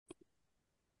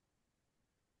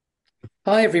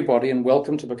Hi, everybody, and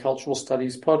welcome to the Cultural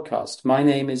Studies Podcast. My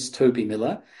name is Toby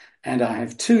Miller, and I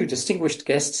have two distinguished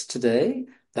guests today.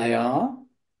 They are.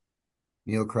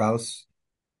 Neil Kraus,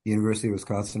 University of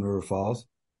Wisconsin, River Falls.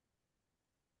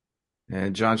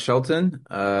 And John Shelton,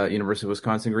 University of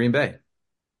Wisconsin, Green Bay.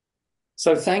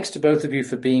 So, thanks to both of you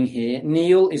for being here.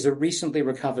 Neil is a recently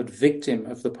recovered victim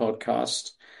of the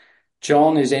podcast.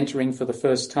 John is entering for the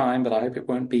first time, but I hope it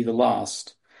won't be the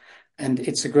last. And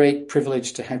it's a great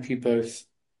privilege to have you both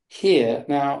here.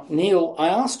 Now, Neil, I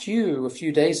asked you a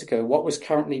few days ago what was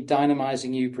currently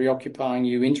dynamizing you, preoccupying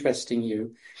you, interesting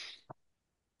you.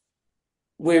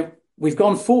 We've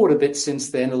gone forward a bit since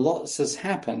then. A lot has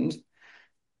happened.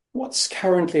 What's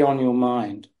currently on your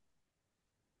mind?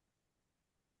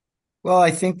 Well,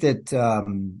 I think that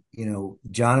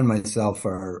John and myself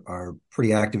are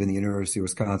pretty active in the University of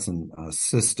Wisconsin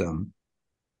system,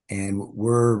 and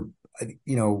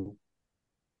you know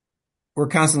we're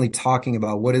constantly talking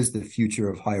about what is the future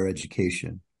of higher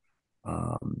education.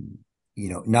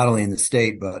 Not only in the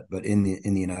state but in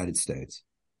the United States.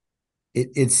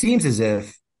 It seems as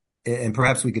if, and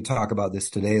perhaps we could talk about this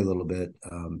today a little bit,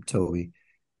 Toby.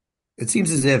 It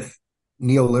seems as if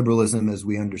neoliberalism, as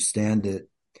we understand it,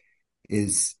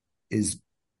 is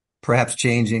perhaps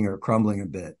changing or crumbling a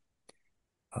bit.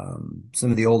 Some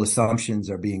of the old assumptions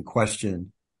are being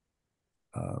questioned.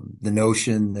 The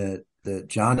notion that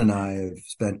John and I have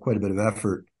spent quite a bit of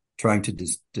effort trying to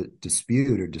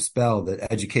dispute or dispel,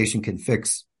 that education can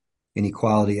fix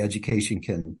inequality, education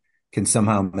can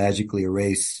somehow magically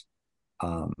erase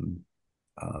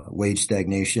wage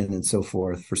stagnation and so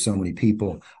forth for so many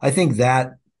people. I think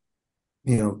that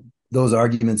those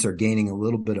arguments are gaining a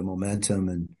little bit of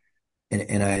momentum,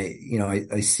 and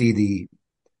I see the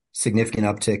significant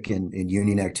uptick in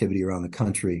union activity around the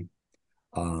country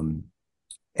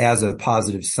as a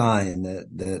positive sign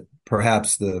that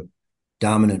perhaps the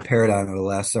dominant paradigm of the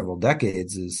last several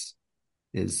decades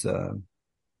is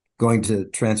going to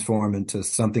transform into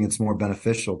something that's more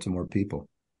beneficial to more people.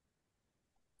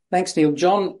 Thanks, Neil.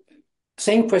 John,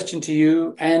 same question to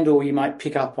you, or you might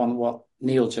pick up on what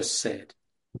Neil just said.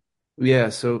 Yeah,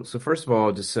 so first of all,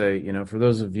 I'll just say, for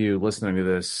those of you listening to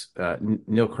this,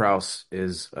 Neil Kraus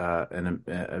is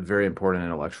a very important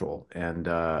intellectual, and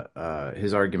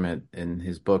his argument in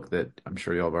his book that I'm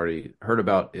sure you all have already heard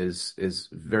about is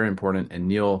very important. And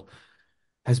Neil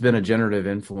has been a generative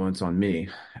influence on me.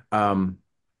 Neil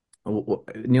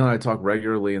and I talk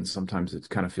regularly, and sometimes it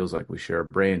kind of feels like we share a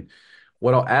brain.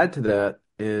 What I'll add to that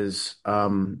is,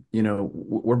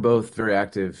 we're both very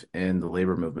active in the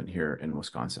labor movement here in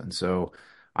Wisconsin. So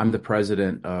I'm the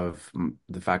president of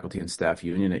the faculty and staff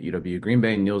union at UW Green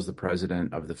Bay. Neil's the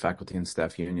president of the faculty and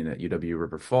staff union at UW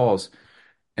River Falls.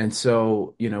 And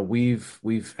so,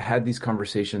 we've had these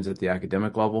conversations at the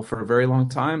academic level for a very long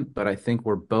time, but I think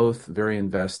we're both very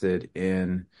invested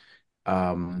in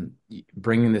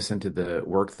bringing this into the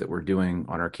work that we're doing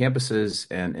on our campuses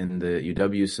and in the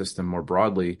UW system more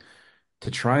broadly to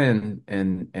try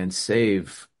and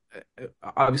save.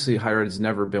 Obviously, higher ed has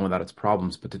never been without its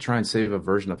problems, but to try and save a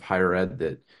version of higher ed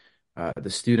that the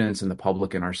students and the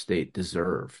public in our state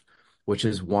deserve, which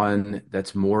is one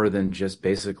that's more than just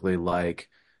basically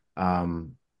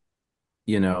um,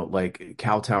 like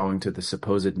kowtowing to the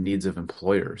supposed needs of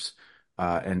employers,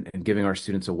 and giving our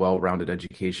students a well-rounded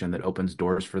education that opens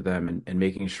doors for them, and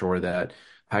making sure that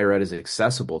higher ed is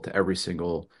accessible to every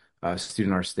single student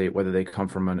in our state, whether they come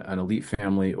from an elite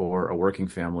family or a working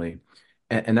family.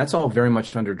 And that's all very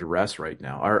much under duress right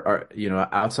now.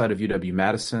 Outside of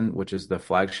UW-Madison, which is the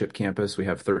flagship campus, we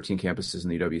have 13 campuses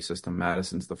in the UW system.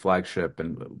 Madison's the flagship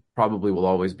and probably will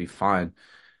always be fine.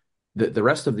 The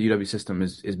rest of the UW system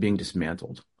is being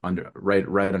dismantled right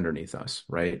underneath us,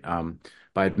 right?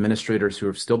 By administrators who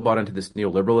have still bought into this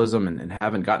neoliberalism and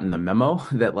haven't gotten the memo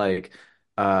that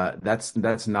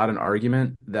that's not an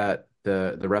argument that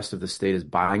the rest of the state is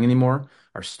buying anymore.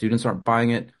 Our students aren't buying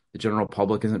it. The general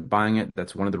public isn't buying it.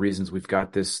 That's one of the reasons we've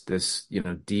got this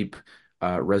deep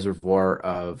reservoir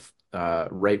of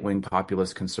right-wing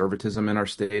populist conservatism in our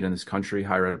state and this country.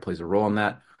 Higher ed plays a role in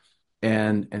that.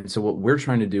 And so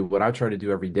what I try to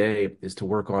do every day is to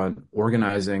work on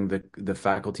organizing the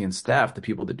faculty and staff, the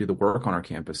people that do the work on our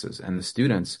campuses, and the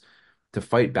students to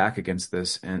fight back against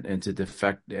this, and to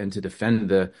defend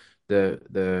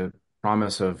the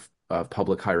promise of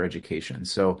public higher education.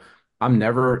 So I'm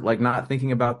never not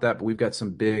thinking about that, but we've got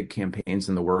some big campaigns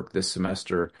in the work this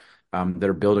semester that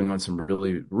are building on some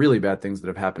really, really bad things that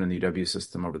have happened in the UW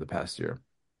system over the past year.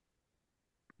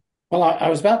 Well, I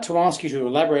was about to ask you to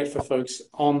elaborate for folks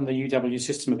on the UW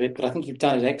system a bit, but I think you've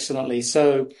done it excellently.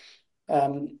 So,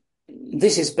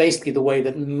 this is basically the way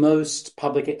that most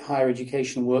public higher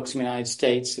education works in the United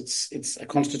States. It's a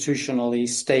constitutionally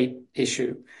state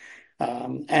issue.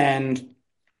 And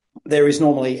there is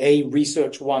normally a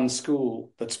Research One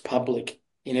school that's public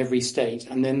in every state.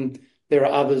 And then there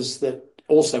are others that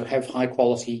also have high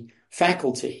quality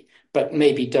faculty, but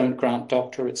maybe don't grant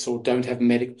doctorates or don't have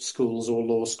medical schools or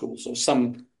law schools or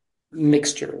some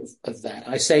mixture of that.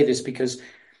 I say this because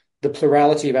the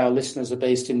plurality of our listeners are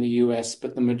based in the US,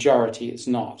 but the majority is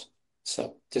not.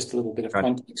 So just a little bit of Gotcha.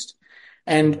 context.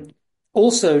 And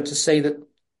also to say that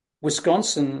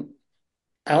Wisconsin,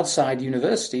 outside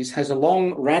universities, has a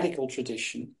long radical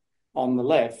tradition on the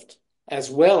left,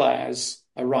 as well as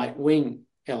a right-wing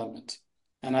element.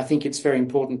 And I think it's very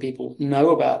important people know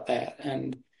about that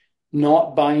and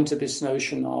not buy into this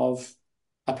notion of,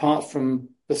 apart from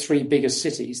the three biggest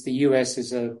cities, the US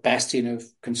is a bastion of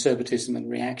conservatism and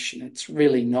reaction. It's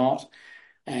really not.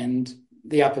 And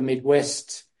the upper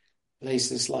Midwest,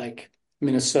 places like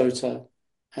Minnesota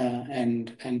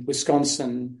and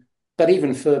Wisconsin, but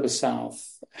even further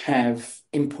south, have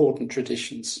important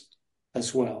traditions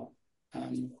as well.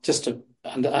 Just to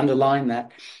underline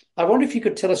that. I wonder if you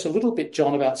could tell us a little bit,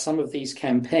 John, about some of these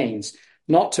campaigns,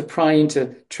 not to pry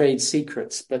into trade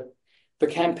secrets, but the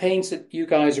campaigns that you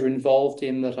guys are involved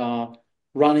in that are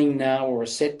running now or are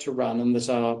set to run and that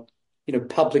are,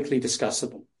 publicly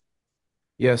discussable.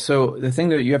 Yeah, so the thing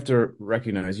that you have to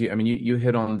recognize, you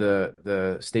hit on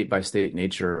the state by state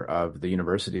nature of the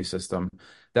university system.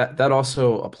 That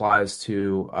also applies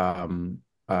to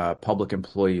public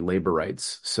employee labor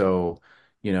rights. So,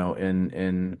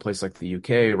 in a place like the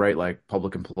UK, right, like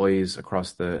public employees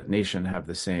across the nation have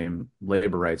the same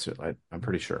labor rights. I'm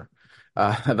pretty sure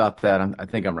about that. I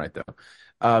think I'm right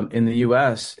though. In the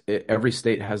US, every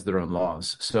state has their own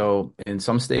laws. So in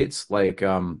some states, like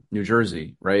New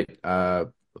Jersey, right,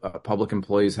 public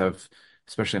employees have,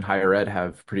 especially in higher ed,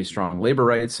 have pretty strong labor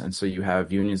rights. And so you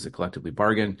have unions that collectively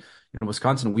bargain. In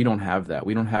Wisconsin, we don't have that.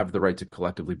 We don't have the right to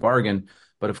collectively bargain.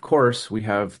 But of course, we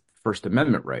have First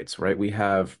Amendment rights, right? We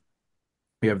have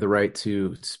the right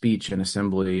to speech and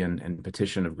assembly and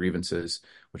petition of grievances,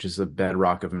 which is the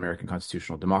bedrock of American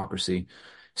constitutional democracy.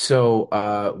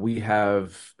 So we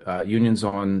have unions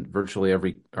on virtually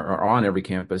on every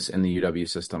campus in the UW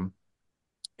system,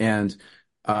 and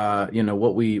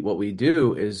what we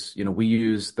do is we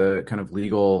use the kind of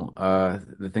legal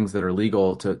the things that are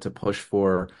legal to push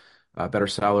for better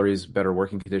salaries, better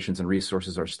working conditions, and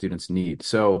resources our students need.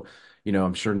 So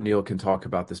I'm sure Neil can talk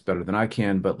about this better than I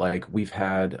can, but like we've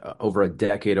had over a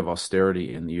decade of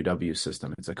austerity in the UW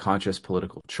system. It's a conscious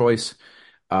political choice.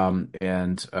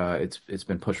 And it's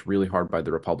been pushed really hard by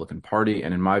the Republican Party.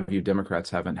 And in my view, Democrats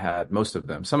haven't had, most of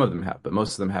them, some of them have, but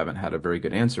most of them haven't had a very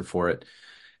good answer for it.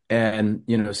 And,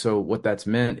 so what that's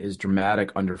meant is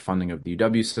dramatic underfunding of the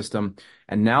UW system.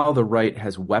 And now the right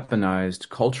has weaponized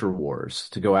culture wars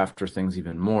to go after things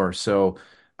even more. So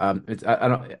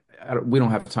we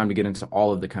don't have time to get into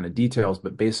all of the kind of details,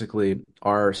 but basically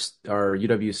our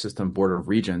UW system Board of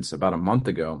Regents about a month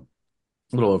ago,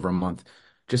 a little over a month,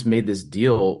 just made this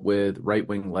deal with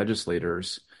right-wing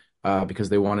legislators because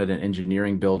they wanted an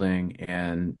engineering building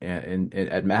and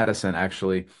at Madison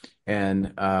actually,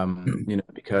 and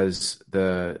because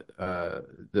the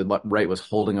right was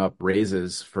holding up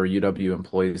raises for UW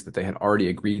employees that they had already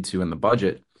agreed to in the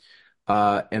budget,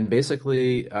 and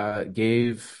basically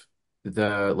gave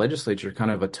the legislature kind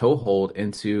of a toehold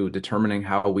into determining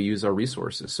how we use our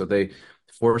resources. So they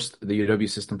forced the UW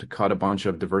system to cut a bunch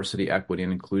of diversity, equity,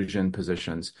 and inclusion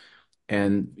positions.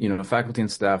 And, faculty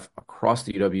and staff across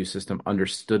the UW system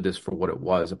understood this for what it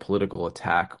was, a political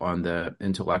attack on the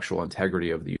intellectual integrity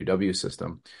of the UW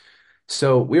system.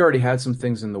 So we already had some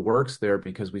things in the works there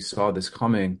because we saw this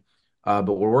coming, but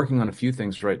we're working on a few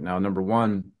things right now. Number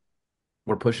one,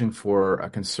 we're pushing for a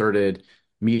concerted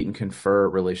meet and confer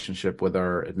relationship with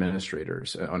our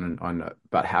administrators on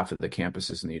about half of the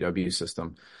campuses in the UW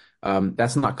system.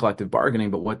 That's not collective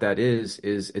bargaining, but what that is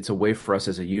it's a way for us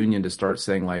as a union to start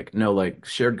saying like, no, like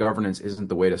shared governance isn't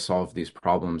the way to solve these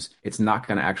problems. It's not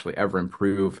going to actually ever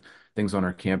improve things on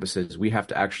our campuses. We have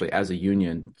to actually, as a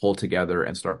union, pull together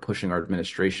and start pushing our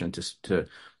administration to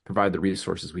provide the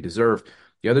resources we deserve.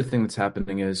 The other thing that's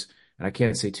happening is, and I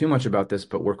can't say too much about this,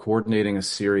 but we're coordinating a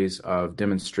series of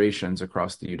demonstrations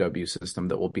across the UW system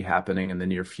that will be happening in the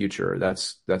near future.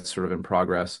 That's sort of in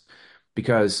progress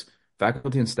because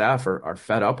faculty and staff are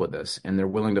fed up with this and they're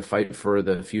willing to fight for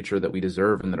the future that we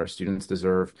deserve and that our students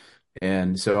deserve.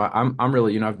 And so I'm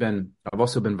really, I've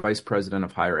also been vice president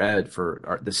of higher ed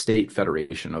for the state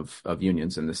federation of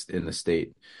unions in the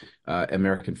state,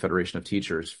 American Federation of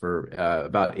Teachers for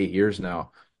about 8 years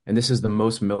now. And this is the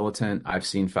most militant I've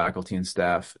seen faculty and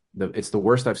staff. It's the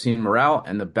worst I've seen morale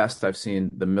and the best I've seen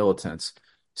the militants.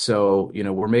 So,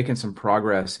 we're making some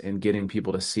progress in getting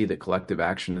people to see that collective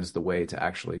action is the way to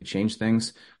actually change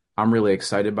things. I'm really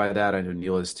excited by that. I know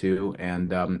Neil is too.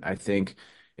 And I think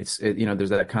there's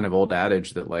that kind of old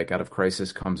adage that like out of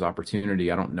crisis comes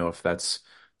opportunity. I don't know if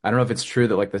it's true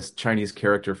that like this Chinese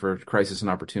character for crisis and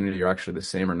opportunity are actually the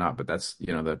same or not, but that's,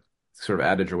 the sort of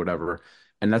adage or whatever.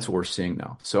 And that's what we're seeing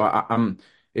now. So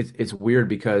it's weird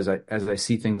because as I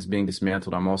see things being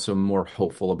dismantled, I'm also more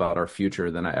hopeful about our future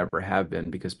than I ever have been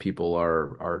because people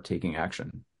are taking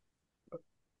action.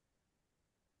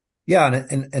 Yeah,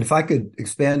 and if I could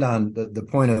expand on the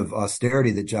point of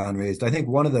austerity that John raised, I think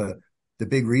one of the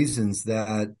big reasons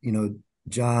that,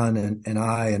 John and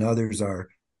I and others are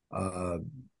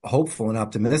hopeful and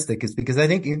optimistic is because I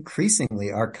think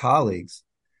increasingly our colleagues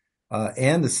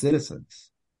and the citizens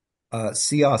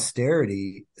see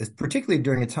austerity, particularly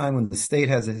during a time when the state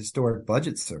has a historic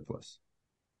budget surplus,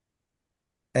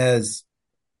 as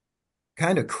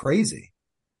kind of crazy.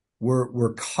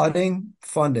 We're cutting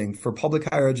funding for public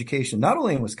higher education, not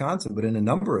only in Wisconsin, but in a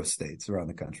number of states around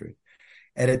the country,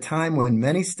 at a time when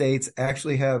many states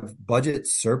actually have budget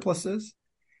surpluses.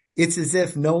 It's as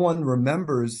if no one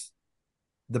remembers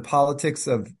the politics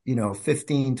of,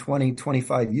 15, 20,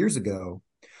 25 years ago,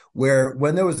 where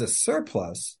when there was a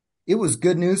surplus, it was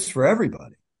good news for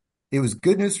everybody. It was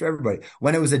good news for everybody.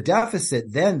 When it was a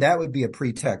deficit, then that would be a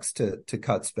pretext to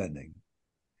cut spending.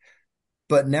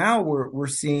 But now we're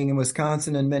seeing in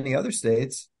Wisconsin and many other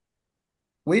states,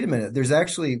 wait a minute,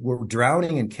 we're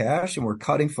drowning in cash and we're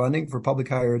cutting funding for public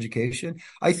higher education.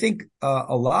 I think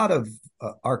a lot of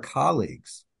our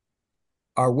colleagues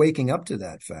are waking up to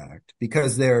that fact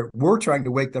because we're trying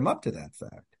to wake them up to that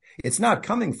fact. It's not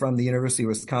coming from the University of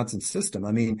Wisconsin system.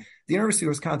 I mean, the University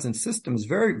of Wisconsin system is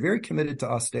very, very committed to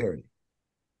austerity,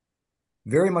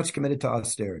 very much committed to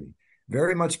austerity,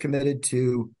 very much committed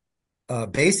to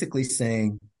basically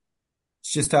saying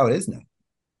it's just how it is now.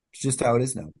 It's just how it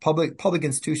is now. Public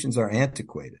institutions are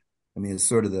antiquated. I mean, it's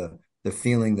sort of the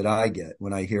feeling that I get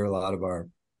when I hear a lot of our,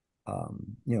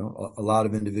 a lot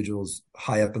of individuals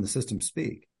high up in the system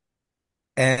speak.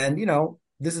 And,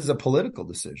 this is a political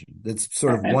decision. That's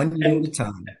sort of one year at a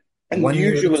time. And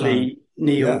usually,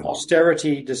 Neil, yeah.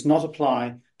 Austerity does not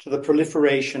apply to the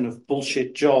proliferation of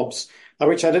bullshit jobs, by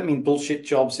which I don't mean bullshit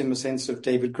jobs in the sense of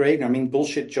David Graeber. I mean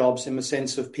bullshit jobs in the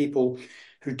sense of people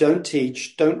who don't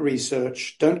teach, don't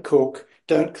research, don't cook,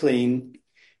 don't clean,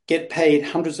 get paid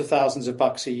hundreds of thousands of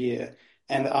bucks a year,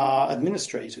 and are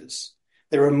administrators.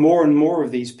 There are more and more of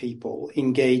these people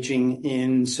engaging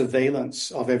in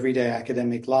surveillance of everyday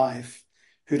academic life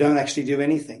who don't actually do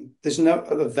anything. There's no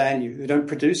other value, who don't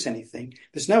produce anything.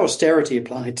 There's no austerity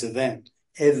applied to them,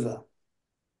 ever.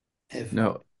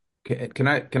 No. Can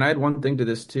I add one thing to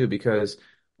this too? Because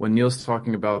when Neil's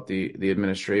talking about the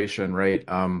administration, right?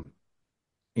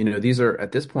 These are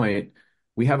at this point,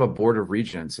 we have a board of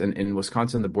regents, and in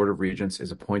Wisconsin, the board of regents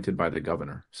is appointed by the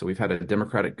governor. So we've had a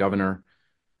Democratic governor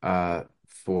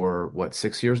for what,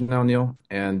 6 years now, Neil,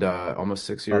 and almost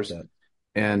 6 years.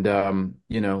 And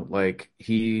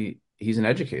he's an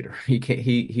educator.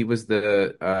 He was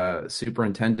the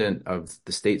superintendent of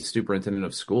the state superintendent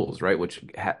of schools, right? Which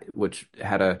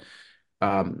had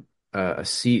a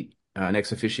seat, an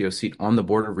ex officio seat on the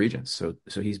board of regents. So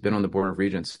he's been on the board of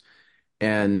regents,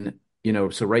 and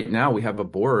so right now we have a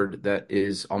board that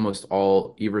is almost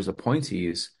all Evers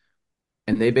appointees,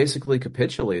 and they basically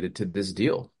capitulated to this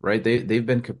deal, right? They've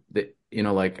been,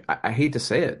 I hate to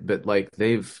say it, but like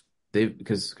they've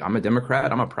because I'm a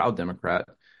Democrat, I'm a proud Democrat.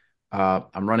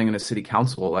 I'm running in a city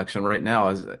council election right now,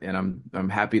 and I'm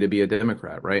happy to be a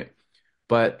Democrat, right?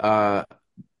 But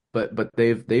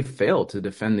they've failed to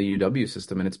defend the UW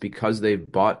system, and it's because they've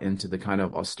bought into the kind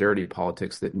of austerity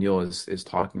politics that Neil is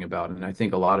talking about. And I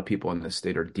think a lot of people in this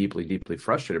state are deeply, deeply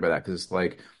frustrated by that because it's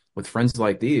like with friends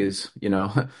like these,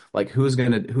 like who's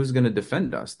gonna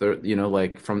defend us? They're,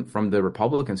 like from the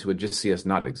Republicans who would just see us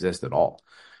not exist at all.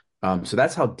 So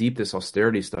that's how deep this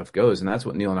austerity stuff goes, and that's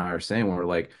what Neil and I are saying. When we're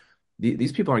like,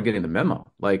 these people aren't getting the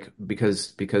memo, like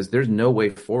because there's no way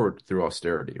forward through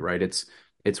austerity, right? It's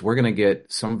we're gonna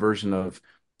get some version of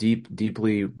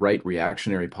deeply right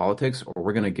reactionary politics, or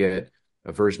we're gonna get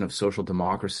a version of social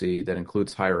democracy that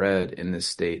includes higher ed in this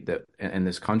state that in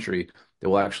this country that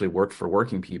will actually work for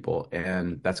working people,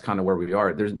 and that's kind of where we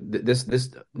are. There's this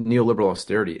neoliberal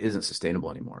austerity isn't sustainable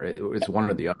anymore. It's one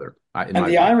or the other. And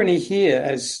the irony here,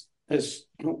 as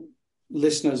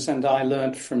listeners and I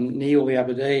learned from Neil the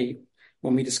other day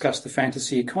when we discussed the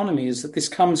fantasy economy, is that this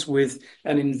comes with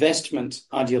an investment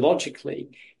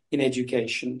ideologically in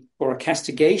education or a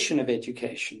castigation of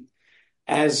education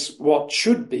as what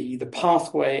should be the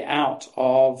pathway out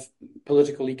of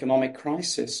political economic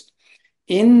crisis.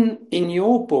 In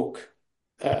your book,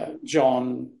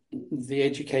 John, The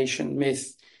Education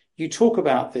Myth, you talk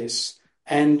about this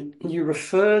and you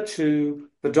refer to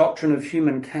the doctrine of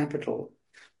human capital.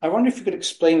 I wonder if you could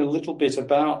explain a little bit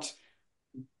about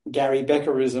Gary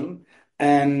Beckerism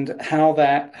and how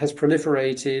that has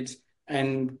proliferated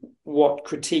and what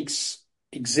critiques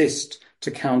exist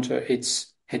to counter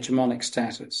its hegemonic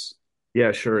status.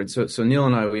 Yeah, sure. And so Neil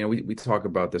and I, we talk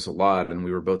about this a lot, and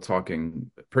we were both talking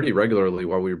pretty regularly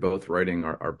while we were both writing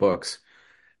our books.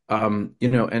 And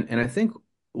I think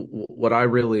what I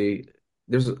really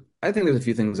I think there's a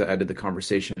few things that added to the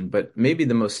conversation, but maybe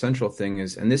the most central thing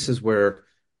is, and this is where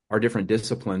our different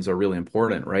disciplines are really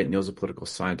important, right? Neil's a political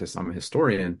scientist, I'm a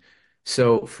historian.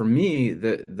 So for me,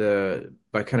 the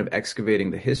by kind of excavating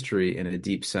the history in a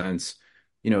deep sense,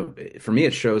 for me,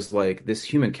 it shows like this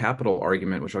human capital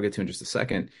argument, which I'll get to in just a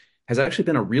second, has actually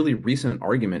been a really recent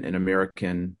argument in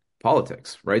American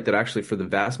politics, right? That actually, for the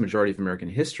vast majority of American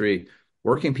history,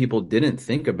 working people didn't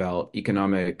think about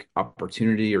economic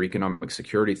opportunity or economic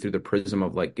security through the prism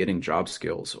of like getting job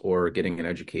skills or getting an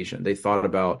education. They thought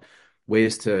about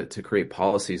ways to create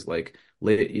policies like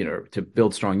to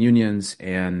build strong unions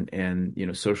and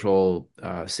social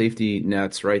safety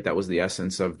nets, right? That was the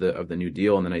essence of the New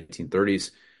Deal in the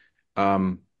 1930s.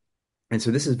 Um, and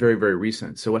so this is very, very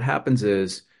recent. So what happens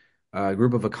is a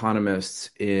group of economists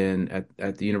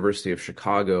at the University of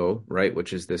Chicago, right,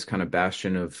 which is this kind of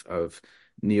bastion of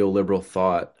neoliberal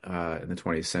thought in the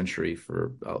 20th century.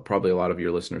 For probably a lot of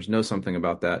your listeners know something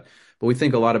about that, but we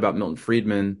think a lot about Milton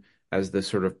Friedman as the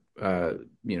sort of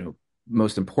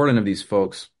most important of these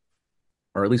folks,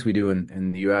 or at least we do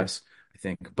in the U.S. I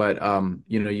think. But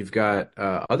you've got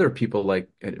other people like,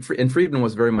 and Friedman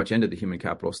was very much into the human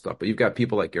capital stuff. But you've got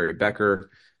people like Gary Becker.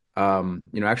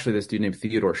 Actually, this dude named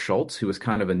Theodore Schultz, who was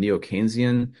kind of a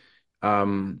neo-Keynesian.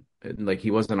 Like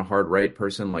he wasn't a hard right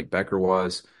person like Becker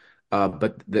was.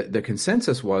 But the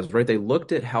consensus was, right, they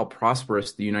looked at how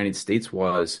prosperous the United States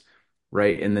was,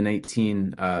 right, in the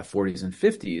 1940s and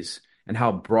 50s, and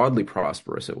how broadly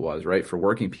prosperous it was, right, for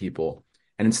working people.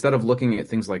 And instead of looking at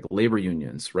things like labor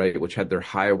unions, right, which had their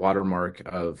high watermark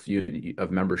of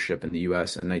membership in the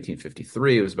U.S. in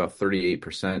 1953, it was about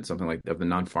 38%, something like of the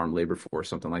non-farm labor force,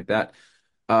 something like that.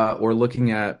 Or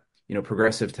looking at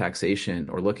progressive taxation,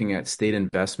 or looking at state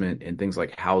investment in things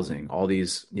like housing, all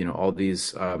these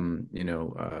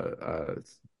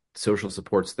social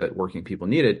supports that working people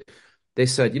needed. They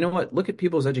said, you know what, look at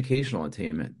people's educational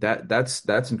attainment.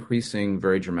 That's increasing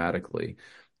very dramatically.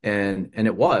 And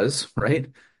it was, right?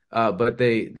 But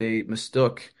they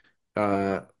mistook,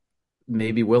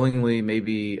 maybe willingly,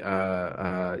 maybe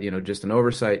just an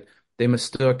oversight. They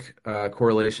mistook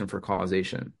correlation for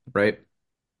causation, right?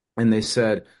 And they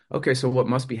said, okay, so what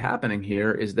must be happening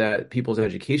here is that people's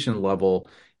education level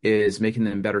is making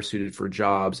them better suited for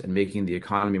jobs and making the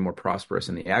economy more prosperous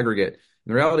in the aggregate.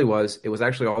 And the reality was, it was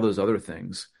actually all those other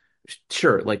things.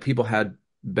 Sure, like people had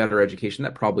better education,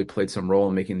 that probably played some role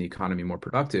in making the economy more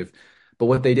productive. But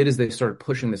what they did is they started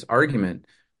pushing this argument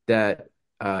that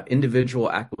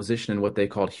individual acquisition and what they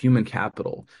called human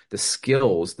capital, the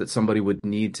skills that somebody would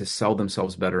need to sell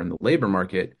themselves better in the labor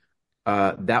market,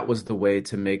 that was the way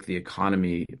to make the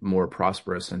economy more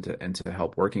prosperous and to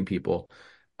help working people.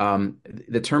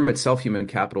 The term itself, human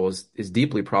capital, is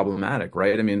deeply problematic,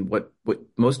 right? I mean, what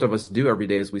most of us do every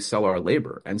day is we sell our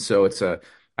labor, and so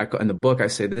in the book I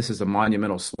say this is a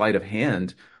monumental sleight of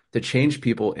hand to change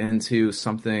people into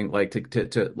something like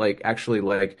to like actually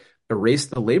like erase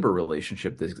the labor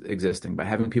relationship that's existing by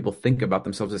having people think about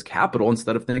themselves as capital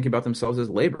instead of thinking about themselves as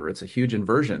labor. It's a huge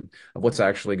inversion of what's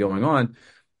actually going on.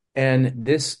 And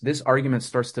this argument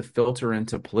starts to filter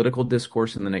into political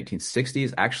discourse in the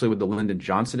 1960s, actually with the Lyndon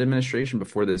Johnson administration,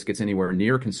 before this gets anywhere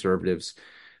near conservatives.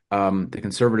 The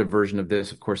conservative version of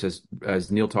this, of course,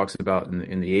 as Neil talks about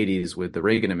in the 80s with the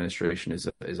Reagan administration, is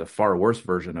a far worse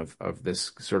version of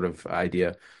this sort of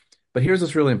idea. But here's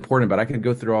what's really important. But I could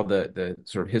go through all the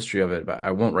sort of history of it, but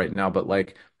I won't right now. But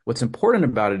like what's important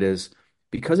about it is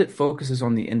because it focuses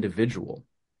on the individual,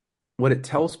 what it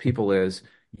tells people is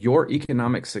your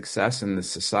economic success in this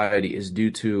society is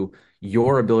due to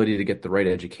your ability to get the right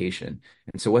education.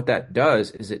 And so what that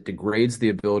does is it degrades the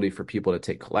ability for people to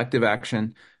take collective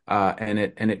action, and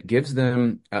it gives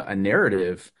them a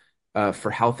narrative for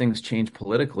how things change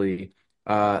politically,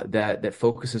 that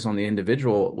focuses on the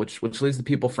individual, which leads to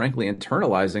people, frankly,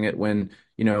 internalizing it when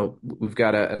we've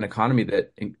got an economy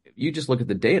that you just look at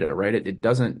the data, right? It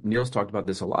doesn't, Neil's talked about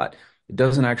this a lot. It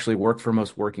doesn't actually work for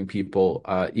most working people.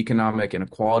 Economic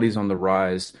inequality is on the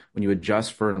rise. When you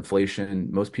adjust for inflation,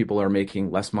 most people are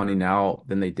making less money now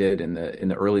than they did in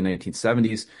the early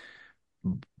 1970s.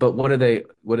 But what do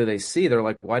they see? They're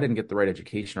like, well, I didn't get the right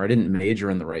education, or I didn't major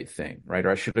in the right thing, right?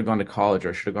 Or I should have gone to college, or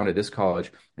I should have gone to this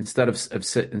college. Instead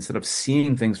of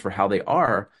seeing things for how they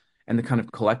are and the kind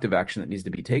of collective action that needs to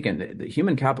be taken, the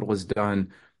human capital has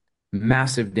done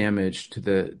massive damage to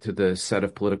the set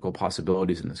of political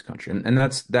possibilities in this country. And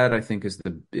that I think is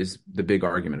the big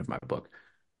argument of my book.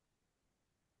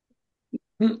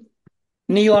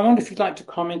 Neil, I wonder if you'd like to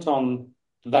comment on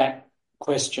that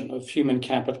question of human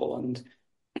capital and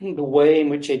the way in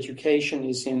which education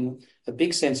is, in a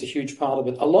big sense, a huge part of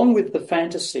it, along with the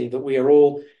fantasy that we are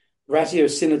all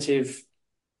ratiocinative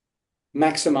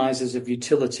maximizers of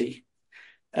utility,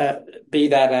 be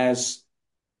that as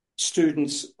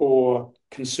students or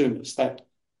consumers, that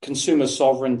consumer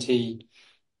sovereignty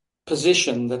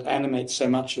position that animates so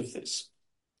much of this.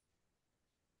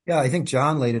 Yeah, I think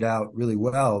John laid it out really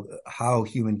well, how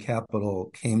human capital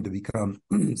came to become,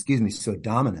 excuse me, so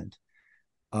dominant,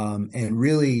 and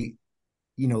really,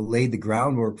 laid the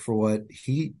groundwork for what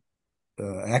he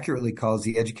accurately calls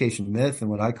the education myth and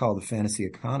what I call the fantasy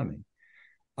economy.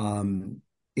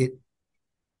 It,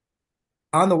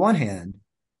 on the one hand,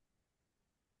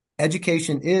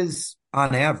 education is,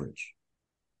 on average,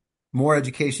 more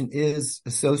education is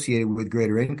associated with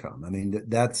greater income. I mean,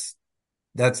 that's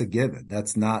a given.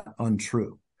 That's not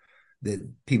untrue. That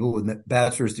people with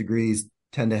bachelor's degrees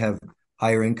tend to have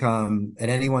higher income at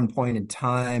any one point in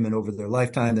time and over their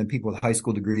lifetime than people with high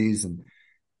school degrees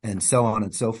and so on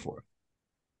and so forth.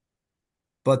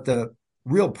 But the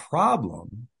real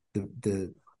problem,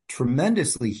 the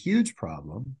tremendously huge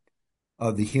problem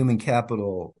of the human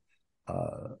capital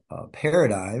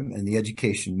paradigm and the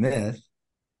education myth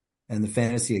and the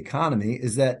fantasy economy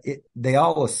is that they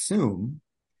all assume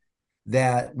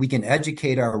that we can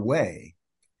educate our way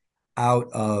out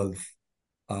of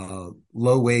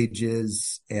low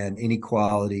wages and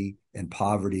inequality and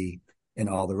poverty and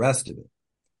all the rest of it.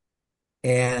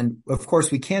 And of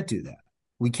course, we can't do that.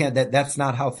 We can't, that's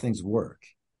not how things work.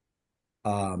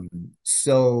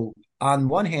 So on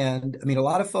one hand, I mean, a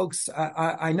lot of folks,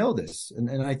 I know this,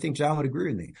 and I think John would agree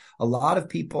with me. A lot of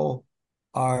people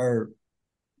are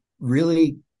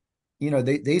really,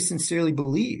 they sincerely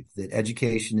believe that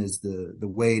education is the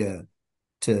way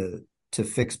to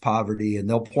fix poverty. And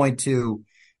they'll point to,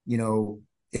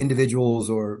 individuals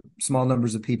or small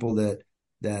numbers of people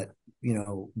that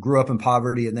grew up in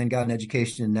poverty and then got an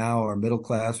education and now are middle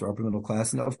class or upper middle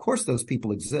class. And of course, those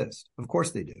people exist. Of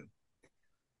course they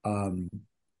do.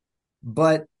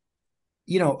 But,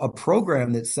 a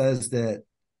program that says that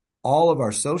all of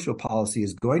our social policy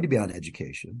is going to be on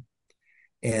education,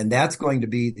 and that's going to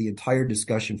be the entire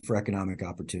discussion for economic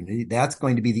opportunity. That's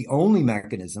going to be the only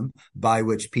mechanism by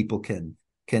which people can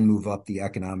move up the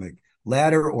economic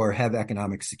ladder or have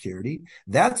economic security.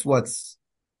 That's what's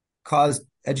caused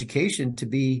education to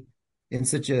be in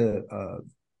such a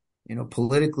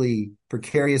politically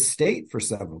precarious state for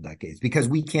several decades, because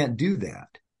we can't do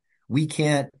that. We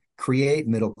can't create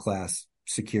middle class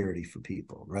security for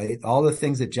people, right? All the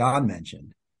things that John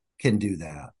mentioned can do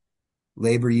that.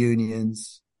 Labor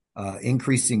unions,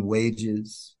 increasing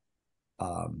wages,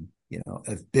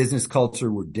 if business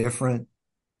culture were different,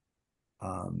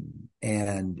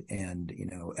 and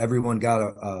everyone got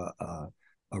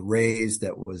a raise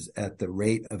that was at the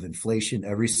rate of inflation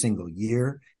every single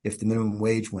year, if the minimum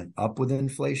wage went up with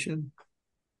inflation,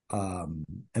 and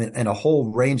a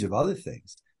whole range of other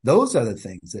things. Those are the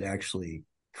things that actually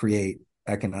create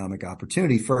economic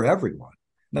opportunity for everyone.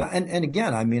 Now, and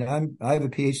again, I mean, I have a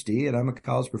PhD and I'm a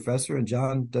college professor, and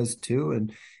John does too,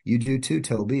 and you do too,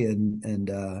 Toby. And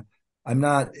I'm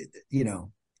not,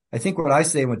 I think what I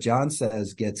say and what John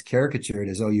says gets caricatured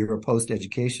as, oh, you're opposed to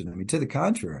education. I mean, to the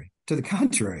contrary,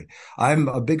 I'm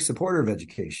a big supporter of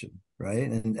education, right?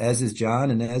 And as is John,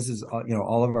 and as is,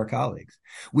 all of our colleagues.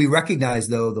 We recognize,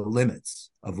 though, the limits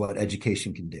of what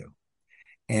education can do.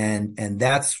 And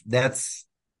that's the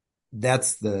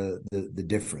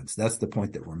difference. That's the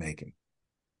point that we're making.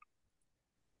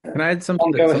 Can I add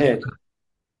something? Go ahead.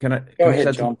 Can I Go add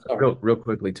ahead, something John. Sorry. real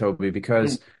quickly, Toby?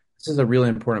 Because this is a really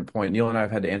important point. Neil and I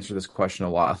have had to answer this question a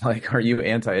lot. Like, are you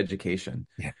anti-education?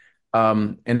 Yeah.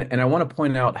 And I want to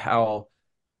point out how,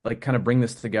 like, kind of bring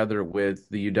this together with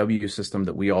the UW system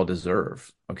that we all deserve.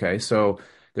 Okay, so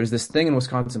there's this thing in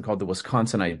Wisconsin called the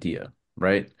Wisconsin idea,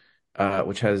 right?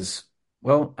 Which has,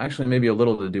 well, actually maybe a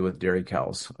little to do with dairy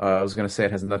cows. I was going to say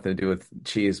it has nothing to do with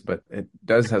cheese, but it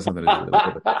does have something to do with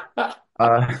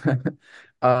it.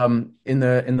 In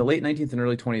the late 19th and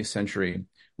early 20th century,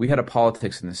 we had a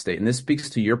politics in the state, and this speaks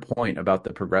to your point about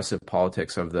the progressive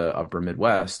politics of the upper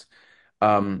Midwest,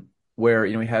 where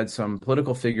we had some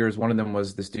political figures. One of them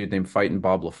was this dude named Fightin'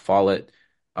 Bob La Follette,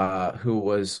 who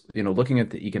was looking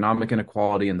at the economic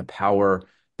inequality and the power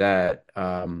that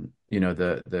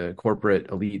the corporate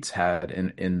elites had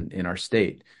in our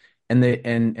state. And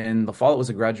La Follette was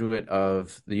a graduate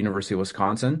of the University of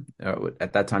Wisconsin,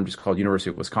 at that time just called University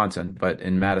of Wisconsin, but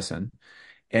in Madison,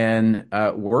 and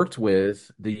worked with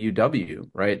the UW,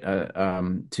 right,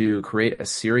 to create a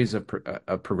series of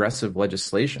progressive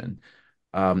legislation.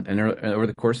 Over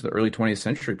the course of the early 20th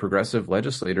century, progressive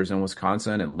legislators in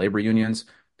Wisconsin and labor unions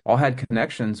all had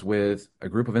connections with a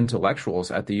group of intellectuals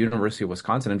at the University of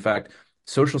Wisconsin. In fact,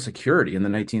 Social Security in the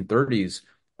 1930s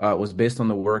was based on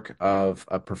the work of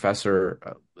a professor,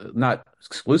 not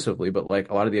exclusively, but like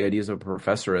a lot of the ideas of a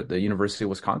professor at the University of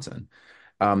Wisconsin.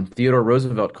 Theodore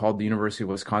Roosevelt called the University of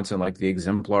Wisconsin like the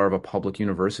exemplar of a public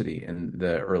university in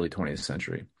the early 20th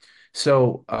century.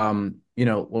 So,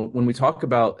 when we talk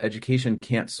about education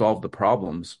can't solve the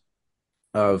problems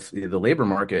of the labor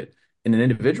market in an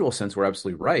individual sense, we're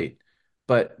absolutely right.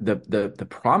 But the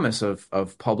promise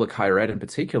of public higher ed in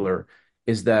particular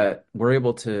is that we're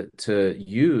able to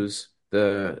use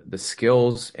the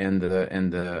skills and the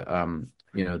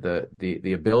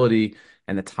ability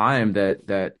and the time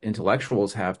that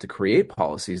intellectuals have to create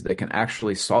policies that can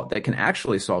actually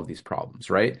solve these problems,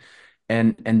 right?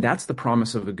 And that's the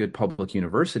promise of a good public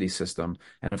university system.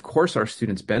 And of course, our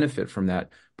students benefit from that.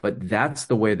 But that's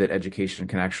the way that education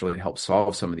can actually help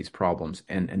solve some of these problems.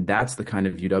 And that's the kind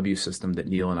of UW system that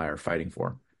Neil and I are fighting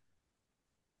for.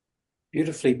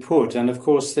 Beautifully put. And of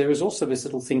course, there is also this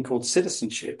little thing called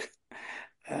citizenship.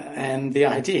 And the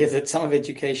idea that some of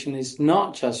education is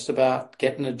not just about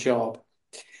getting a job,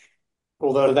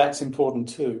 although that's important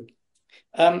too.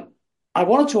 I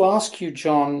wanted to ask you,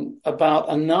 John, about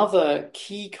another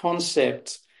key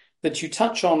concept that you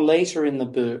touch on later in the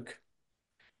book,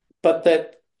 but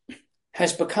that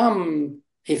has become,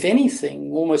 if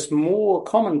anything, almost more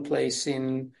commonplace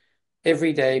in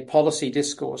everyday policy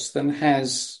discourse than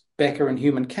has Becker and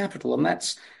human capital, and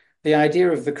that's the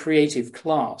idea of the creative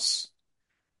class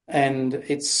and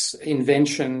its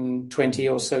invention 20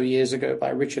 or so years ago by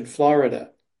Richard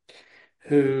Florida,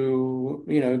 who,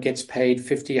 gets paid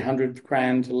 50, 100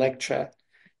 grand a lecture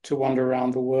to wander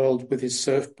around the world with his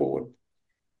surfboard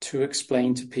to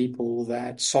explain to people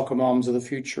that soccer moms are the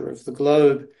future of the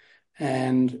globe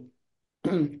and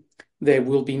there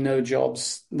will be no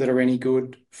jobs that are any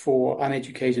good for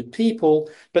uneducated people,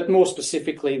 but more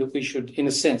specifically that we should, in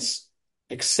a sense,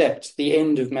 accept the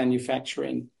end of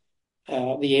manufacturing,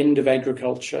 the end of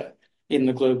agriculture in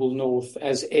the global north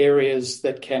as areas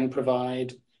that can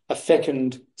provide a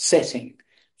fecund setting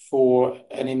for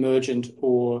an emergent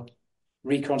or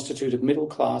reconstituted middle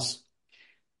class.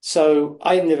 So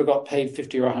I never got paid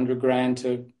 50 or 100 grand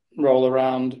to roll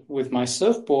around with my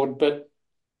surfboard, but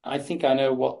I think I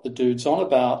know what the dude's on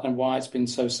about and why it's been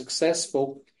so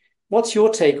successful. What's your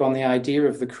take on the idea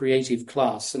of the creative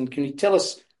class? And can you tell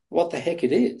us what the heck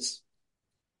it is?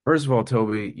 First of all,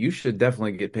 Toby, you should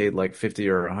definitely get paid like 50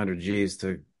 or 100 G's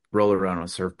to roll around on a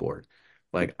surfboard.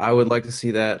 Like, I would like to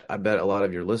see that. I bet a lot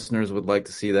of your listeners would like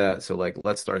to see that. So, like,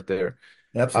 let's start there.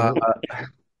 Uh, Absolutely.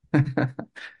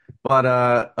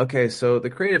 but okay, so the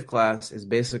creative class is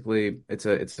basically it's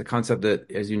the concept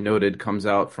that, as you noted, comes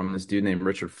out from this dude named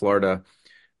Richard Florida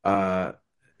uh,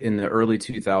 in the early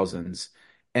 2000s.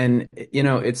 And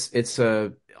it's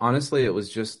honestly, it was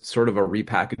just sort of a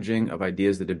repackaging of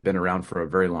ideas that had been around for a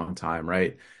very long time,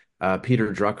 right?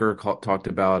 Peter Drucker talked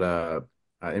about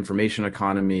information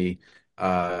economy.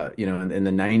 In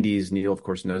the 90s, Neil, of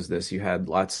course, knows this. You had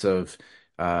lots of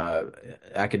uh,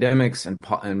 academics and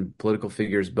political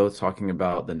figures both talking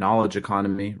about the knowledge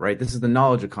economy, right? This is the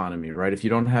knowledge economy, right? If you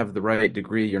don't have the right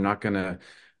degree, you're not going to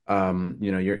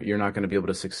you're not going to be able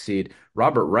to succeed.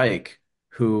 Robert Reich,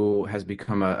 who has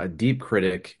become a deep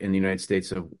critic in the United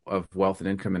States of wealth and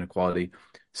income inequality,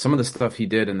 some of the stuff he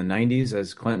did in the 90s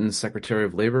as Clinton's Secretary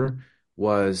of Labor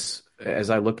was, as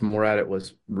I looked more at it,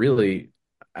 was really,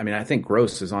 I mean, I think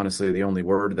gross is honestly the only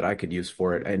word that I could use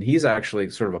for it. And he's actually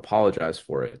sort of apologized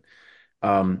for it.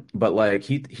 But like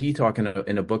he talked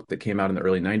in a book that came out in the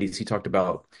early 90s, he talked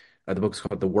about the book's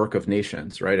called The Work of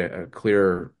Nations, right? A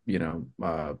clear,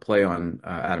 play on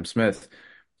Adam Smith.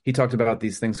 He talked about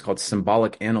these things called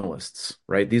symbolic analysts,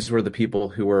 right? These were the people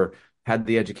who had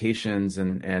the educations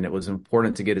and it was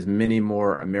important to get as many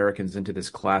more Americans into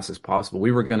this class as possible.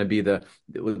 We were going to be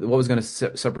what was going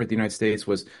to separate the United States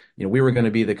was, we were going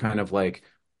to be the kind of like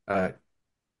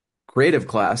creative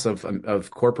class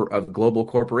of global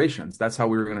corporations. That's how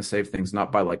we were going to save things,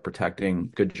 not by like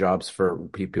protecting good jobs for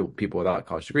people without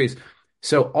college degrees.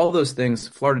 So all those things,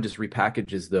 Florida just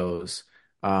repackages those.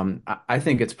 I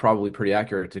think it's probably pretty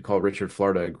accurate to call Richard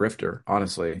Florida a grifter,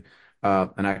 honestly,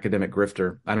 an academic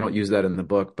grifter. I don't use that in the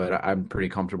book, but I'm pretty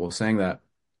comfortable saying that.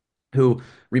 Who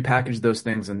repackaged those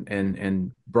things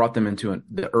and brought them into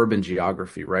the urban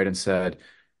geography, right? And said,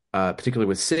 particularly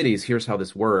with cities, here's how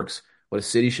this works. What a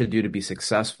city should do to be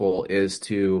successful is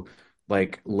to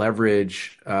like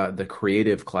leverage the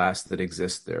creative class that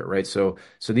exists there, right? So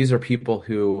these are people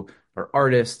who are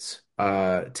artists,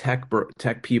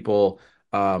 tech people,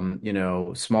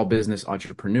 small business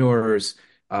entrepreneurs,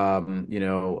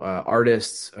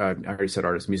 artists. I already said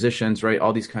artists, musicians, right?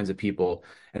 All these kinds of people.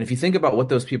 And if you think about what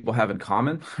those people have in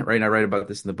common, right? And I write about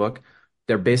this in the book.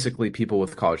 They're basically people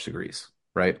with college degrees,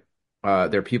 right?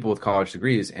 They're people with college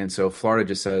degrees. And so Florida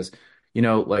just says,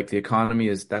 like the economy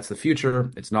that's the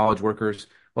future. It's knowledge workers.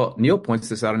 Well, Neil points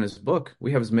this out in his book.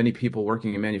 We have as many people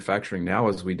working in manufacturing now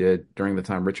as we did during the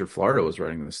time Richard Florida was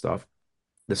writing this stuff.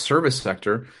 The service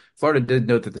sector, Florida did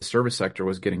note that the service sector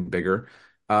was getting bigger.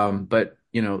 But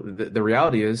the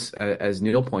reality is, as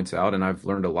Neil points out, and I've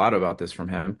learned a lot about this from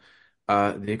him,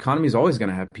 the economy is always going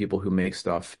to have people who make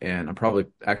stuff. And I'm probably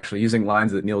actually using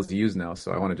lines that Neil's used now,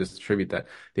 so I want to just attribute that.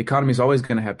 The economy is always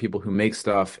going to have people who make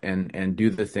stuff and do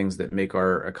the things that make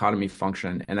our economy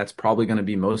function, and that's probably going to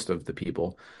be most of the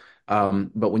people.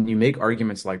 But when you make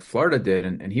arguments like Florida did,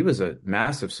 and he was a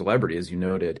massive celebrity, as you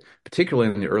noted,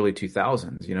 particularly in the early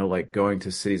 2000s, like going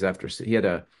to cities after he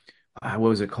had what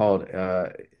was it called?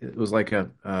 It was like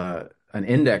an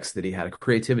index that he had, a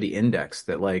creativity index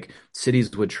that like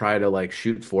cities would try to like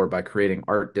shoot for by creating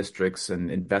art districts and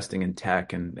investing in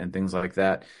tech and things like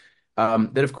that.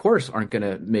 That of course aren't going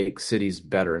to make cities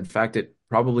better. In fact, it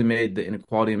probably made the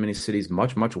inequality in many cities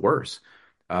much, much worse.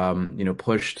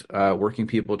 Pushed working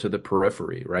people to the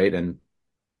periphery, right? And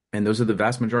those are the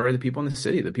vast majority of the people in the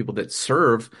city, the people that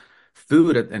serve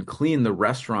food and clean the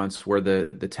restaurants where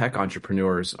the tech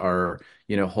entrepreneurs are,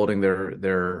 holding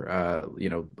their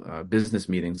business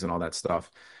meetings and all that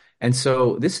stuff. And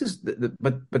so this is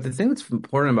but the thing that's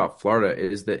important about Florida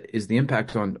is the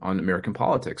impact on American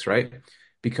politics, right?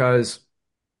 Because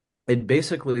it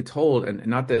basically told, and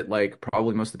not that like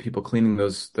probably most of the people cleaning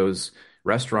those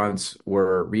restaurants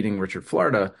were reading Richard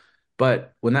Florida,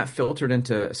 but when that filtered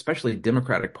into especially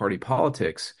Democratic Party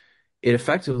politics, it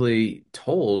effectively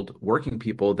told working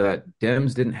people that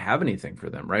Dems didn't have anything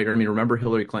for them, right? I mean, remember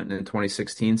Hillary Clinton in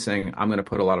 2016 saying, "I'm going to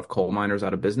put a lot of coal miners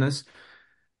out of business."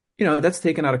 That's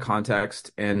taken out of context,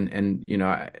 and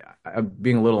I'm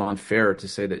being a little unfair to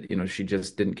say that she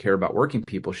just didn't care about working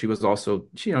people. She was also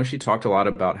she talked a lot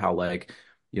about how like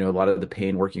a lot of the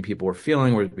pain working people were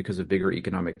feeling was because of bigger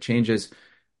economic changes.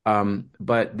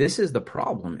 But this is the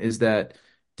problem: is that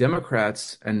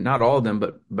Democrats, and not all of them,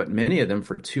 but many of them,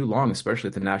 for too long, especially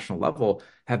at the national level,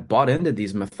 have bought into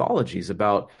these mythologies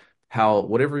about how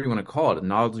whatever you want to call it, a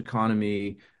knowledge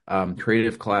economy,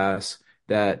 creative class,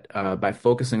 that by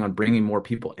focusing on bringing more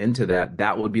people into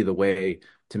that would be the way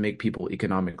to make people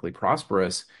economically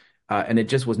prosperous. And it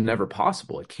just was never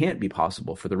possible. It can't be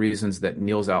possible for the reasons that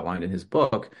Neil's outlined in his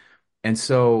book. And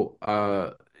so,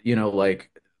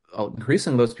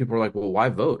 increasingly those people are like, well, why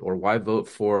vote? Or why vote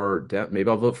for maybe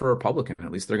I'll vote for a Republican.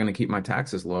 At least they're going to keep my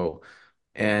taxes low.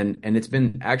 And it's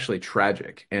been actually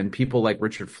tragic. And people like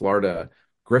Richard Florida,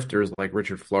 grifters like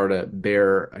Richard Florida,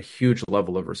 bear a huge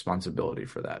level of responsibility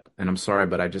for that. And I'm sorry,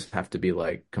 but I just have to be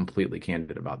like completely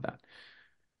candid about that.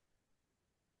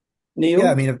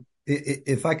 Yeah, I Neil? mean,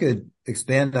 if I could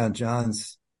expand on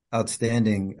John's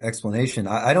outstanding explanation,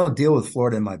 I don't deal with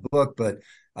Florida in my book, but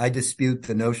I dispute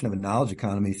the notion of a knowledge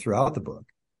economy throughout the book.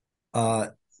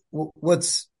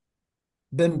 What's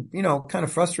been, kind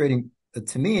of frustrating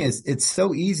to me is it's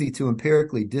so easy to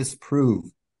empirically disprove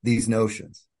these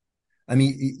notions. I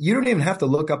mean, you don't even have to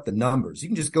look up the numbers. You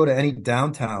can just go to any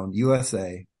downtown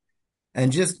USA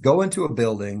and just go into a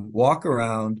building, walk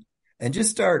around, and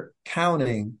just start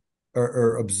counting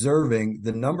or observing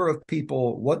the number of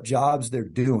people, what jobs they're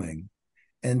doing,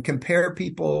 and compare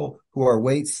people who are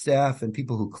wait staff and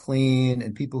people who clean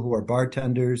and people who are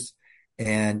bartenders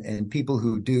and people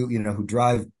who do, who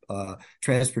drive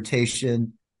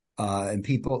transportation and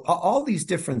people, all these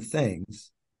different things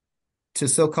to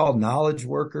so-called knowledge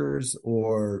workers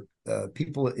or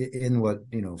people in what,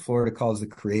 Florida calls the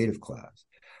creative class.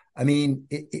 I mean,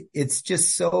 it's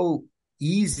just so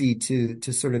easy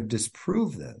to sort of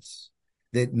disprove this,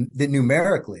 that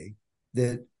numerically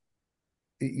that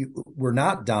we're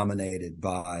not dominated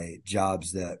by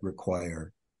jobs that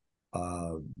require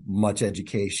uh, much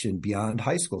education beyond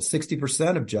high school.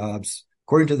 60% of jobs,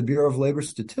 according to the Bureau of Labor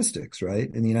Statistics, right,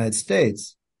 in the United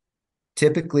States,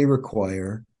 typically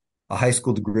require a high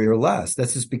school degree or less.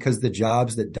 That's just because the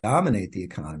jobs that dominate the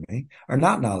economy are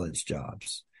not knowledge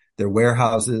jobs. They're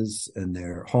warehouses and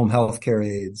they're home health care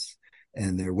aides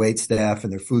and their wait staff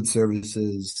and their food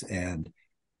services and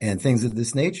things of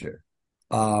this nature,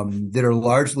 that are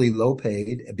largely low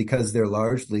paid because they're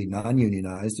largely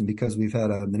non-unionized and because we've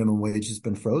had a minimum wage that's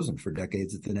been frozen for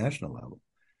decades at the national level.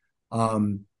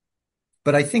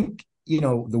 But I think,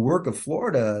 the work of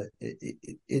Florida,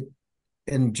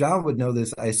 and John would know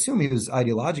this, I assume he was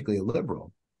ideologically a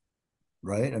liberal,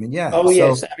 right? I mean, yeah. Oh,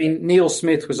 yes. So, I mean, Neil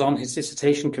Smith was on his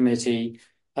dissertation committee,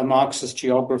 a Marxist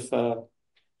geographer,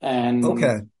 and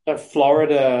okay.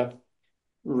 Florida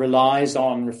relies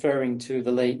on referring to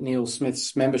the late Neil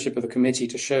Smith's membership of the committee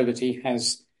to show that he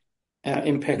has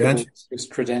impeccable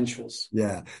credentials.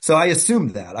 Yeah. So I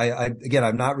assumed that. Again,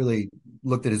 I've not really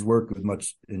looked at his work with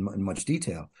in much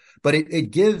detail, but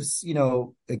it gives,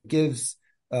 the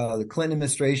Clinton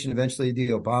administration, eventually the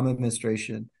Obama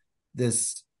administration,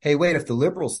 this, hey, wait, if the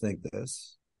liberals think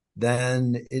this,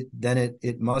 then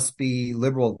it must be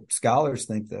liberal scholars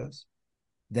think this,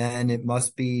 then it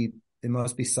must be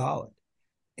solid.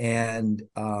 And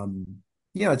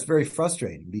it's very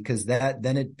frustrating because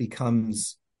then it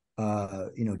becomes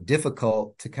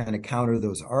difficult to kind of counter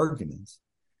those arguments.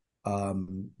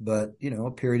 But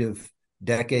a period of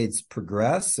decades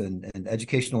progress and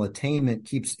educational attainment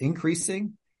keeps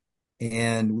increasing.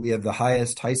 And we have the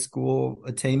highest high school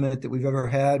attainment that we've ever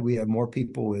had. We have more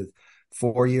people with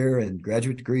 4-year and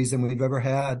graduate degrees than we've ever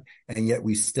had. And yet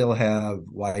we still have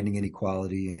widening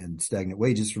inequality and stagnant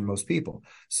wages for most people.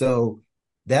 So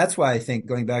that's why I think,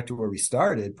 going back to where we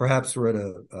started, perhaps we're at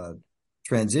a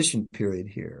transition period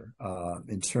here,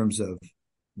 in terms of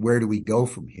where do we go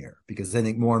from here? Because I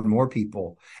think more and more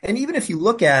people, and even if you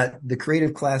look at the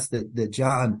creative class that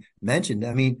John mentioned,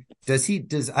 I mean,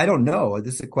 I don't know,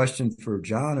 this is a question for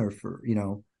John or for,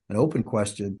 an open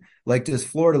question. Like, does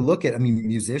Florida look at, I mean,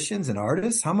 musicians and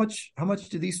artists, how much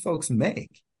do these folks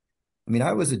make? I mean,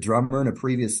 I was a drummer in a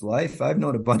previous life. I've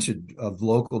known a bunch of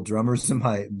local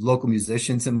local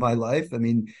musicians in my life. I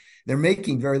mean, they're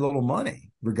making very little money,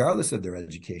 regardless of their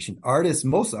education.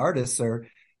 Most artists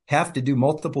have to do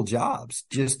multiple jobs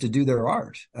just to do their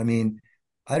art. I mean,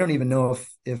 I don't even know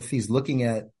if he's looking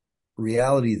at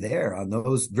reality there on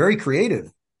those very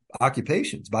creative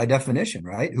occupations by definition,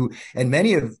 right? And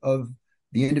many of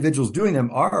the individuals doing them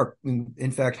are,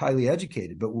 in fact, highly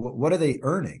educated. But what are they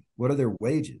earning? What are their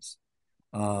wages?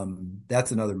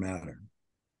 That's another matter.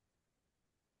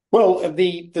 Well,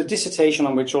 the dissertation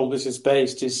on which all this is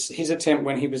based is his attempt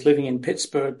when he was living in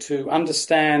Pittsburgh to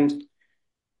understand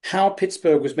how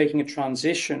Pittsburgh was making a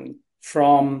transition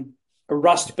from a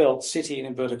Rust Belt city, in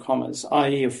inverted commas,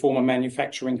 i.e. a former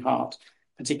manufacturing heart,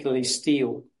 particularly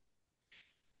steel,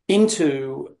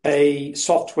 into a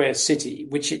software city,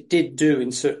 which it did do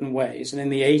in certain ways. And in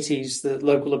the 80s, the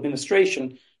local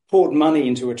administration poured money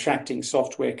into attracting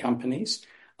software companies,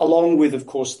 along with, of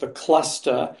course, the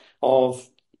cluster of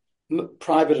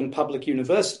private and public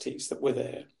universities that were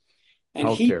there. And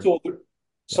he Healthcare. thought,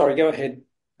 Yeah. sorry, go ahead,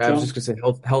 I was John. just going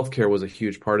to say healthcare was a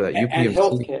huge part of that. And UPMC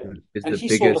healthcare. is And the he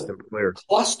saw biggest the employer.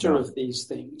 cluster No, of these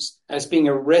things as being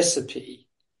a recipe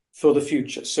for the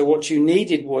future. So what you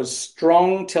needed was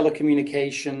strong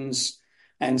telecommunications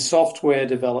and software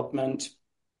development,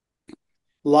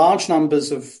 large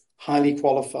numbers of highly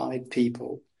qualified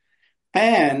people,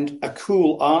 and a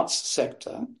cool arts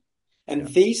sector. And yeah,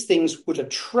 these things would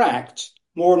attract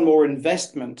more and more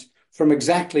investment from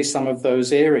exactly some of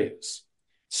those areas.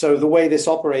 So the way this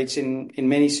operates in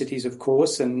many cities, of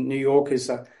course, and New York is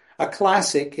a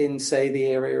classic in, say, the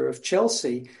area of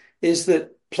Chelsea, is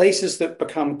that places that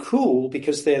become cool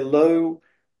because they're low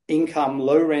income,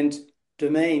 low rent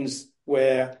domains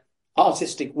where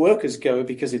artistic workers go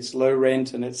because it's low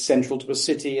rent and it's central to a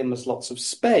city and there's lots of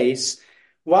space.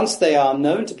 Once they are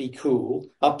known to be cool,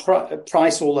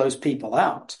 price all those people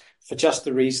out for just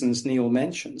the reasons Neil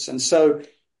mentions. And so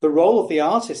the role of the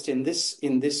artist in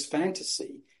this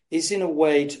fantasy is in a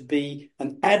way to be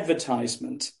an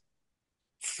advertisement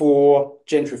for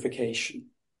gentrification.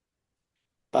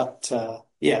 But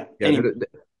yeah. anyway.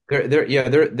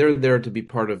 They're there to be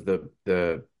part of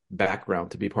the background,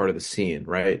 to be part of the scene,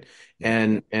 right?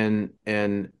 Yeah.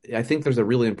 And I think there's a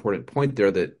really important point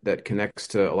there that connects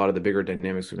to a lot of the bigger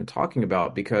dynamics we've been talking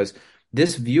about, because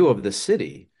this view of the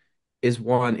city is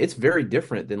one, it's very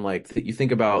different than you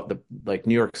think about like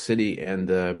New York City and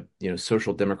the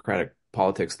social democratic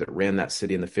politics that ran that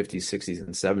city in the 50s, 60s,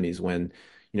 and 70s, when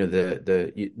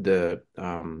the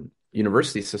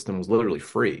university system was literally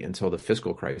free until the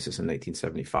fiscal crisis in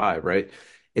 1975, right?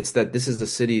 It's that this is a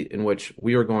city in which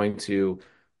we are going to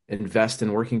invest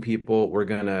in working people. We're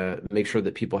going to make sure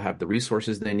that people have the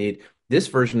resources they need. This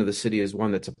version of the city is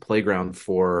one that's a playground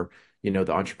for, the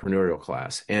entrepreneurial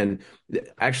class. And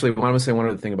actually, I want to say one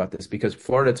other thing about this, because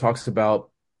Florida talks about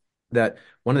that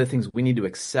one of the things we need to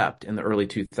accept in the early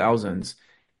 2000s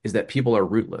is that people are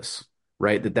rootless,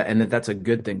 right? That's a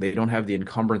good thing. They don't have the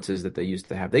encumbrances that they used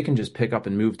to have. They can just pick up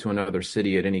and move to another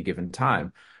city at any given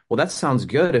time. Well, that sounds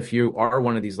good if you are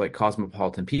one of these like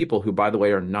cosmopolitan people who, by the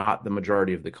way, are not the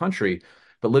majority of the country,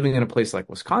 but living in a place like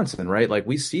Wisconsin, right? Like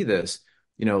we see this,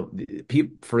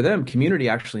 for them, community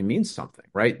actually means something,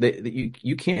 right?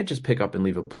 You can't just pick up and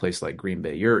leave a place like Green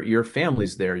Bay. Your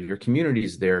family's there, your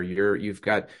community's there. You've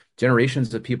got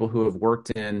generations of people who have worked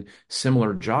in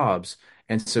similar jobs.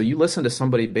 And so you listen to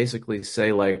somebody basically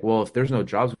say like, well, if there's no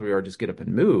jobs where we are, just get up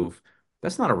and move.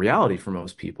 That's not a reality for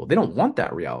most people. They don't want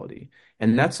that reality.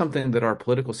 And that's something that our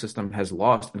political system has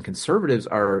lost, and conservatives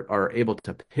are able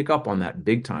to pick up on that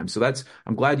big time. So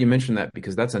I'm glad you mentioned that,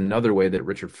 because that's another way that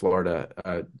Richard Florida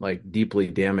like deeply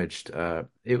damaged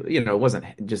it wasn't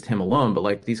just him alone, but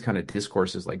like these kind of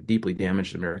discourses like deeply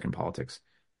damaged American politics.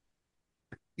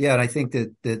 Yeah, and I think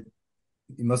that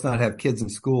you must not have kids in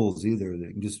schools either.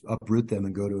 They can just uproot them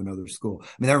and go to another school. I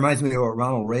mean, that reminds me of what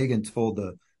Ronald Reagan told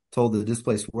the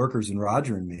displaced workers in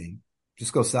Roger and Me,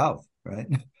 just go south, right?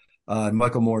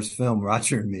 Michael Moore's film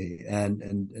Roger and Me,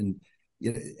 and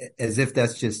you know, as if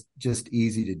that's just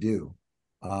easy to do.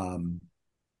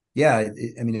 Yeah,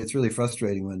 I mean, it's really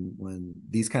frustrating when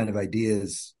these kind of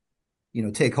ideas,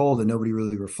 take hold and nobody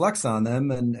really reflects on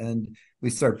them, and we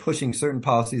start pushing certain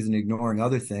policies and ignoring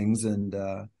other things, and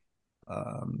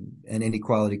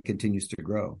inequality continues to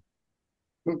grow.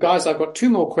 Guys, I've got two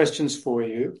more questions for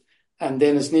you. And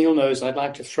then, as Neil knows, I'd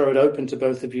like to throw it open to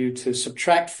both of you to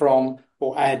subtract from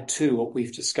or add to what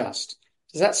we've discussed.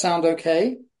 Does that sound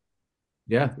okay?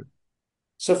 Yeah.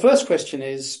 So first question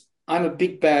is, I'm a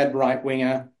big bad right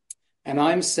winger, and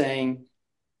I'm saying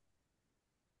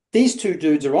these two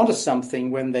dudes are onto something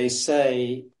when they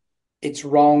say it's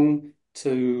wrong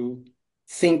to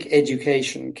think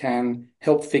education can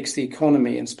help fix the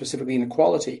economy and specifically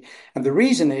inequality. And the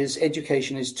reason is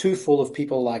education is too full of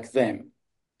people like them.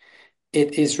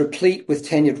 It is replete with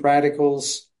tenured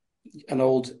radicals, an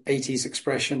old 80s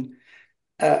expression.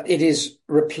 It is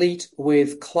replete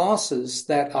with classes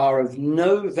that are of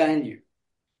no value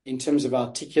in terms of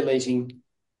articulating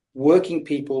working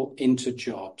people into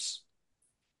jobs.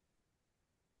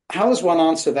 How does one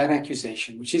answer that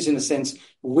accusation, which is in a sense,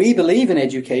 we believe in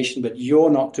education, but you're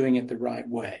not doing it the right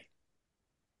way?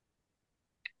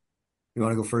 You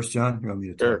want to go first, John? You want me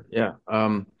to talk? Sure.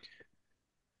 Yeah.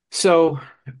 So,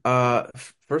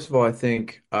 first of all, I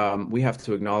think we have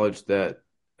to acknowledge that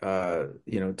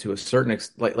to a certain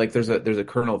extent, like there's a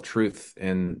kernel of truth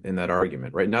in that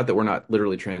argument, right? Not that we're not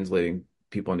literally translating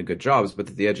people into good jobs, but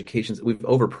that we've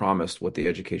overpromised what the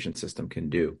education system can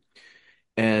do.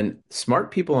 And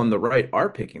smart people on the right are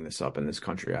picking this up in this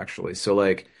country, actually. So,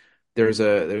 like, there's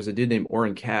a dude named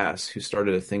Orrin Cass who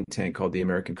started a think tank called the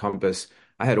American Compass.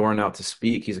 I had Orrin out to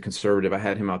speak. He's a conservative. I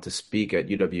had him out to speak at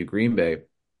UW Green Bay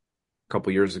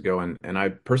couple years ago, and I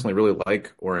personally really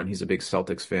like Orrin. He's a big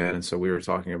Celtics fan, and so we were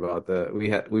talking about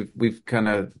we've kind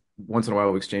of once in a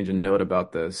while we exchange a note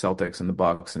about the Celtics and the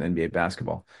Bucks and NBA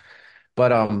basketball.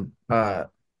 But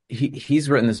he's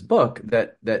written this book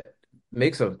that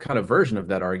makes a kind of version of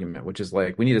that argument, which is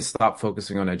like we need to stop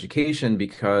focusing on education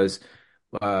because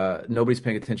nobody's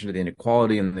paying attention to the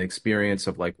inequality and the experience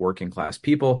of like working class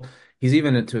people. He's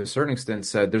even to a certain extent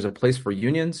said there's a place for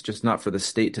unions, just not for the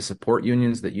state to support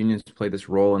unions, that unions play this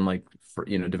role in like for,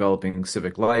 developing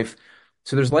civic life.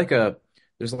 So there's like a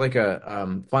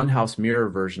funhouse mirror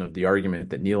version of the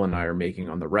argument that Neil and I are making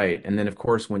on the right. And then, of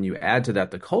course, when you add to that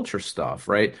the culture stuff,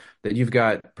 right, that you've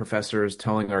got professors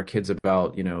telling our kids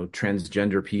about,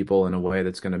 transgender people in a way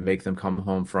that's going to make them come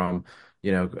home from,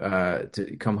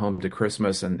 to come home to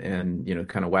Christmas and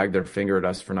kind of wag their finger at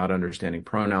us for not understanding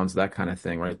pronouns, that kind of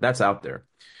thing, right? That's out there.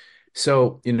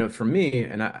 So, for me,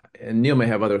 and Neil may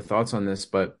have other thoughts on this,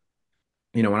 but,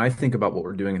 when I think about what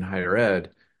we're doing in higher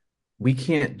ed, we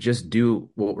can't just do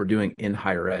what we're doing in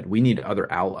higher ed. We need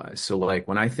other allies. So like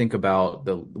when I think about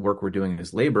the work we're doing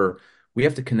as labor, we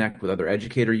have to connect with other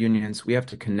educator unions. We have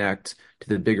to connect to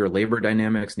the bigger labor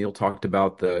dynamics. Neil talked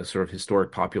about the sort of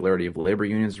historic popularity of labor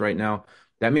unions right now.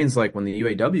 That means like when the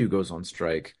UAW goes on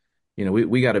strike,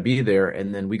 we got to be there,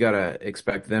 and then we got to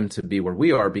expect them to be where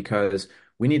we are, because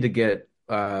we need to get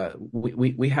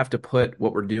we have to put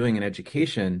what we're doing in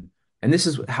education. And this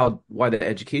is why the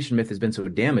education myth has been so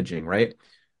damaging, right?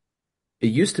 it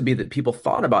used to be that people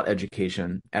thought about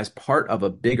education as part of a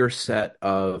bigger set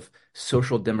of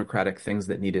social democratic things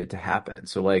that needed to happen.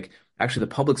 So, like, actually,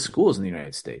 the public schools in the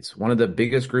United States, one of the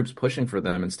biggest groups pushing for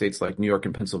them in states like New York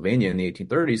and Pennsylvania in the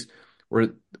 1830s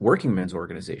were working men's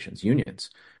organizations, unions,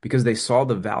 because they saw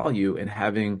the value in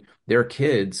having their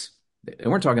kids,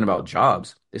 and we're talking about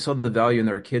jobs, they saw the value in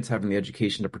their kids having the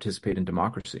education to participate in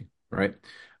democracy, right?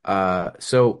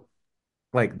 So,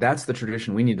 like, that's the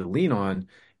tradition we need to lean on,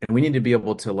 and we need to be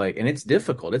able to, like, and it's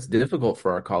difficult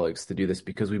for our colleagues to do this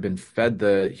because we've been fed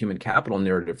the human capital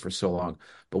narrative for so long,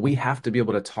 but we have to be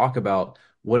able to talk about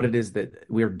what it is that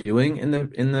we're doing in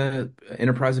the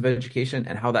enterprise of education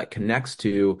and how that connects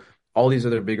to all these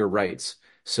other bigger rights.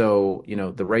 So,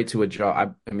 the right to a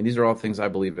job, I mean, these are all things I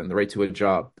believe in: the right to a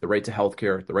job, the right to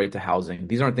healthcare, the right to housing.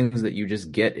 These aren't things that you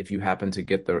just get if you happen to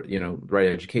get the, right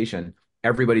education.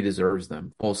 Everybody deserves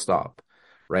them, full stop.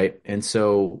 Right. And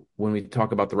so when we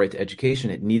talk about the right to education,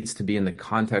 it needs to be in the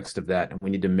context of that. And we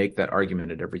need to make that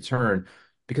argument at every turn,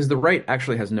 because the right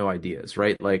actually has no ideas,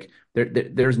 right? Like,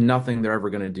 there's nothing they're ever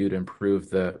going to do to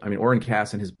improve I mean, Orrin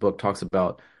Cass in his book talks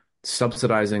about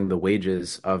subsidizing the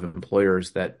wages of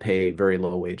employers that pay very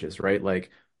low wages, right?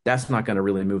 Like, that's not going to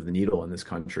really move the needle in this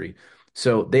country.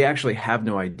 So they actually have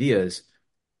no ideas.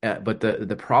 But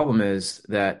the problem is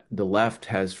that the left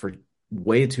has for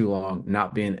way too long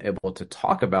not being able to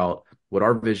talk about what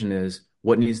our vision is,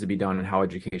 what needs to be done, and how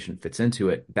education fits into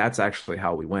it. That's actually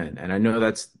how we win. And I know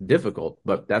that's difficult,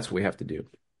 but that's what we have to do.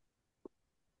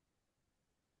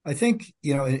 I think,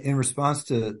 in response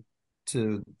to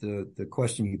the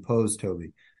question you posed, Toby,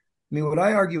 I mean, what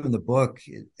I argue in the book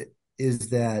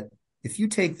is that if you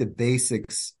take the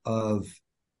basics of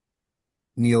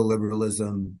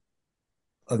neoliberalism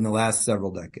in the last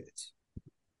several decades,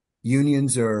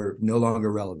 unions are no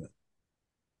longer relevant.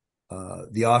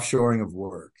 The offshoring of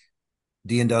work,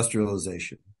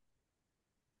 deindustrialization,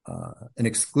 an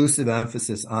exclusive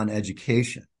emphasis on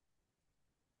education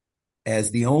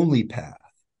as the only path,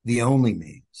 the only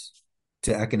means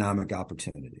to economic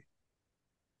opportunity.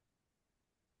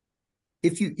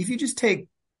 If you just take,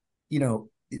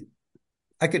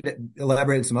 I could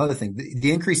elaborate on some other things.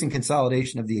 The increasing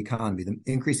consolidation of the economy, the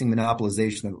increasing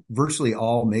monopolization of virtually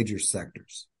all major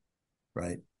sectors,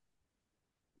 right?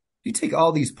 You take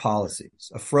all these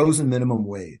policies, a frozen minimum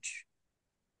wage,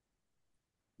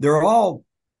 they're all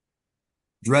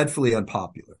dreadfully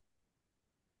unpopular.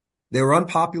 They were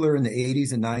unpopular in the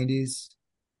 80s and 90s.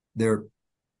 They're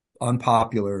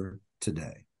unpopular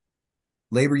today.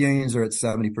 Labor unions are at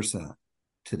 70%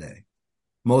 today.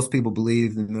 Most people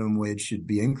believe the minimum wage should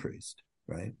be increased,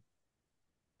 right?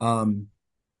 That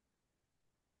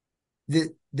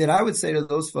I would say to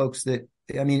those folks that,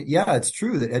 I mean, yeah, it's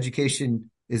true that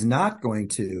education is not going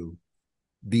to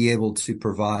be able to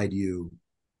provide you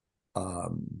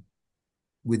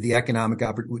with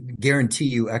the guarantee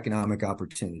you economic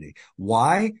opportunity.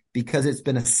 Why? Because it's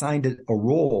been assigned a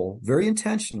role very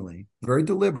intentionally, very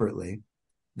deliberately,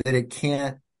 that it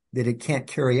can't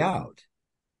carry out,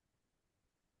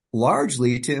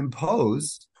 largely to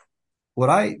impose what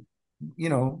I,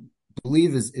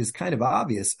 believe is kind of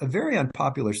obvious, a very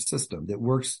unpopular system that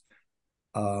works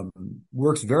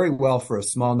very well for a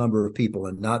small number of people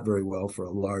and not very well for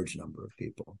a large number of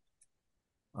people.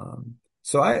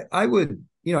 So I would,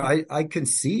 I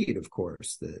concede, of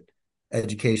course, that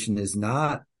education is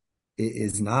not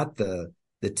the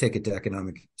ticket to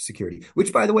economic security,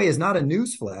 which, by the way, is not a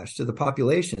newsflash to the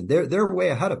population. They're way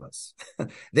ahead of us.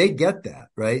 They get that,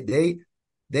 right?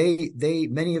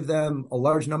 Many of them, a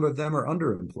large number of them are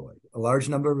underemployed. A large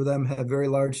number of them have very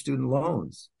large student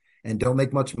loans and don't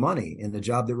make much money in a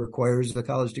job that requires a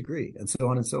college degree, and so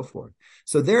on and so forth.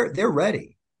 So they're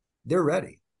ready. They're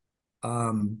ready.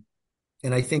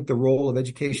 And I think the role of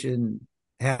education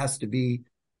has to be,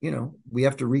 we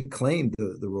have to reclaim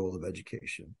the role of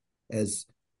education as,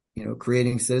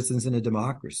 creating citizens in a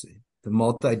democracy, the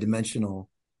multidimensional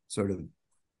sort of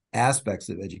aspects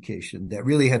of education that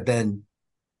really have been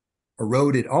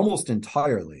eroded almost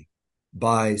entirely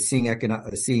by seeing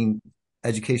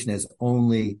education as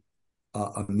only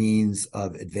a means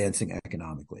of advancing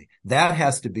economically. That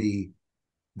has to be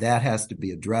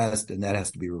addressed, and that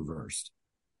has to be reversed.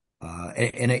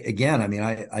 And again, I mean,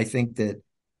 I think that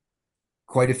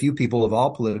quite a few people of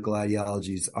all political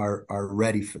ideologies are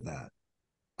ready for that.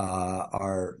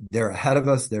 They're ahead of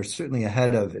us. They're certainly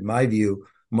ahead of, in my view,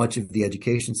 much of the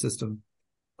education system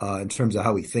in terms of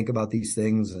how we think about these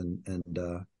things. And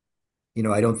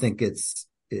I don't think it's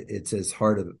as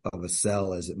hard of a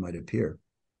sell as it might appear.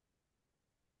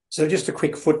 So just a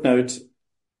quick footnote.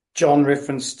 John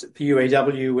referenced the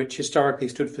UAW, which historically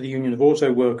stood for the Union of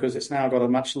Auto Workers. It's now got a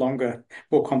much longer,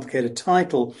 more complicated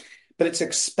title, but it's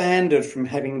expanded from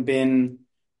having been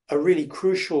a really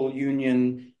crucial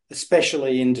union,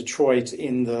 especially in Detroit,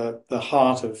 in the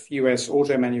heart of US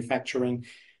auto manufacturing,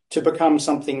 to become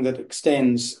something that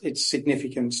extends its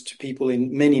significance to people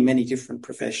in many, many different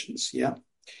professions, yeah,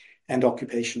 and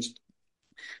occupations.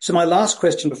 So my last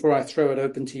question before I throw it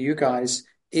open to you guys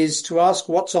is to ask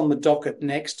what's on the docket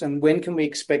next and when can we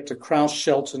expect a Kraus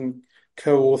Shelton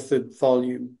co-authored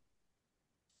volume?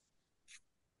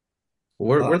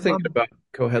 We're thinking about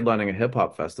co-headlining a hip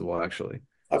hop festival, actually.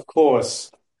 Of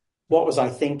course. What was I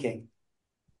thinking?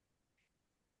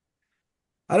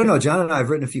 I don't know. John and I have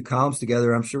written a few columns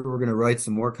together. I'm sure we're going to write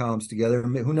some more columns together.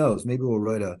 Who knows? Maybe we'll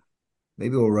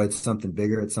write something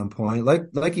bigger at some point.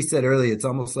 Like you said earlier, it's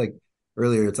almost like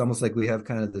we have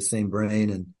kind of the same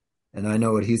brain, and I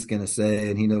know what he's going to say,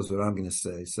 and he knows what I'm going to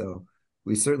say. So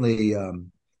we certainly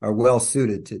are well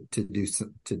suited to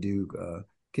do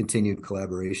continued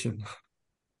collaboration.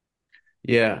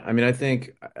 Yeah, I mean, I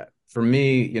think for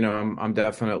me, I'm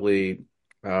definitely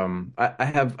I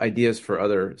have ideas for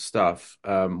other stuff.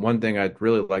 One thing I'd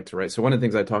really like to write. So one of the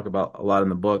things I talk about a lot in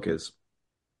the book is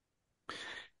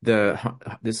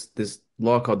this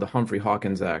law called the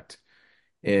Humphrey-Hawkins Act,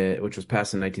 which was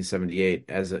passed in 1978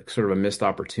 as a sort of a missed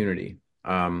opportunity.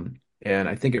 And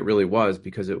I think it really was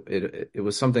because it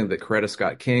was something that Coretta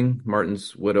Scott King,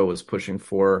 Martin's widow, was pushing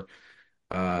for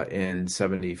in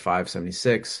 75,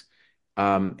 76.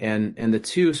 And the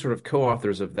two sort of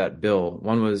co-authors of that bill,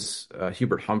 one was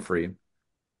Hubert Humphrey,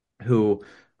 who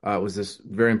was this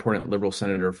very important liberal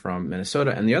senator from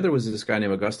Minnesota, and the other was this guy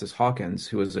named Augustus Hawkins,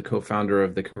 who was a co-founder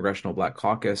of the Congressional Black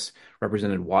Caucus,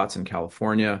 represented Watts in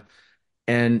California.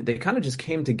 And they kind of just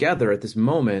came together at this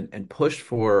moment and pushed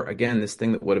for, again, this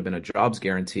thing that would have been a jobs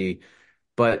guarantee.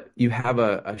 But you have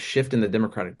a shift in the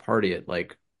Democratic Party at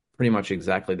like pretty much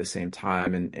exactly the same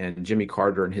time. And Jimmy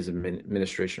Carter and his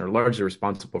administration are largely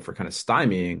responsible for kind of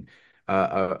stymieing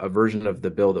a version of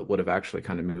the bill that would have actually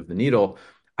kind of moved the needle.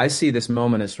 I see this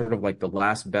moment as sort of like the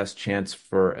last best chance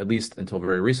for, at least until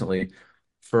very recently,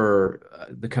 for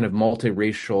the kind of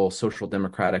multiracial social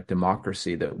democratic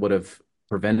democracy that would have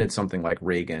prevented something like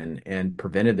Reagan and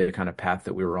prevented the kind of path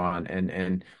that we were on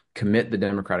and commit the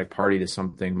Democratic Party to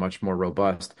something much more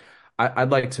robust.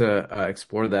 I'd like to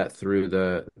explore that through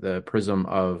the prism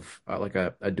of like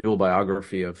a dual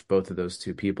biography of both of those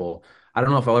two people. I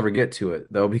don't know if I'll ever get to it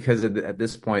though, because at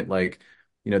this point, like,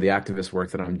 the activist work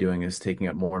that I'm doing is taking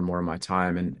up more and more of my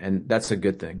time, and that's a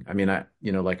good thing. I mean,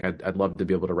 like I'd love to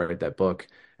be able to write that book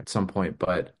at some point,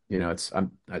 but it's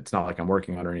not like I'm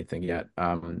working on it or anything yet.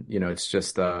 It's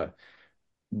just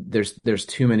there's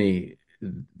too many,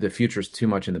 the future's too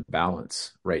much in the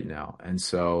balance right now, and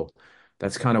so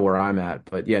that's kind of where I'm at.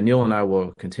 But yeah, Neil and I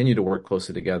will continue to work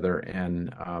closely together,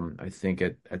 and I think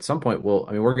at some point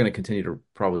we're going to continue to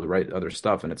probably write other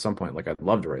stuff, and at some point, like, I'd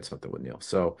love to write something with Neil.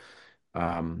 So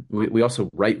we also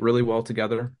write really well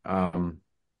together.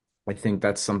 I think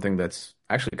that's something that's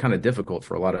actually kind of difficult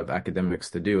for a lot of academics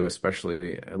to do,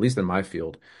 especially at least in my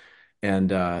field.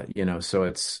 And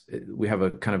so we have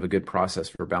a kind of a good process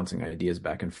for bouncing ideas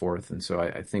back and forth. And so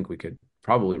I think we could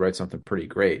probably write something pretty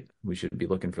great. We should be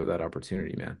looking for that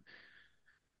opportunity, man.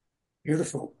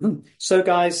 Beautiful. So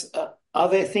guys, are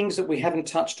there things that we haven't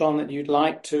touched on that you'd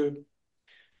like to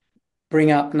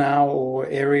bring up now, or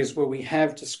areas where we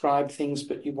have described things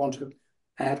but you want to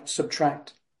add,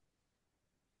 subtract?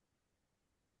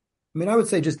 I mean, I would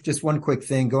say just one quick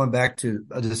thing, going back to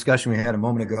a discussion we had a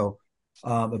moment ago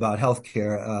about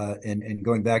healthcare and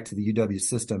going back to the UW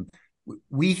system.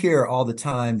 We hear all the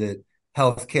time that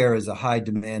healthcare is a high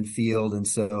demand field, and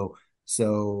so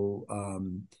the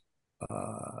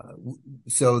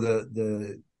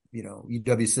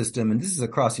UW system, and this is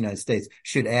across the United States,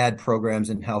 should add programs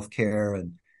in healthcare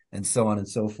and so on and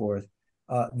so forth.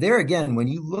 There again, when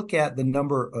you look at the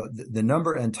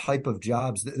number and type of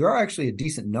jobs, there are actually a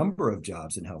decent number of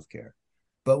jobs in healthcare.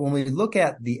 But when we look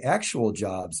at the actual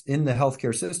jobs in the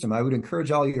healthcare system, I would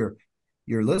encourage all your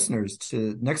listeners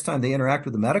to, next time they interact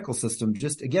with the medical system,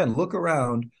 just again look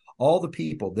around all the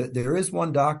people. There is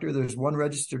one doctor, there's one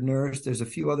registered nurse, there's a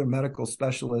few other medical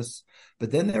specialists,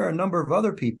 but then there are a number of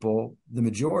other people, the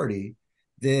majority,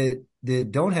 that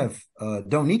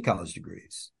don't need college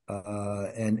degrees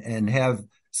and have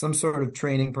some sort of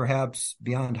training perhaps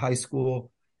beyond high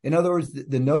school. In other words,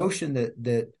 the notion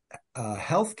that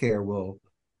healthcare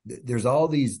there's all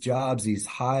these jobs, these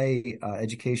high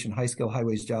education, high skill, high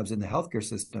wage jobs in the healthcare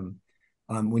system.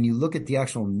 When you look at the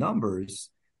actual numbers,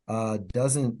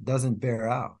 doesn't bear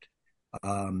out.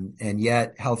 And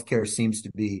yet healthcare seems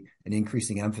to be an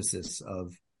increasing emphasis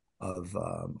of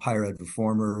higher ed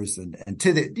reformers, and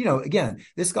to the, again,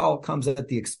 this all comes at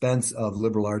the expense of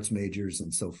liberal arts majors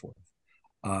and so forth.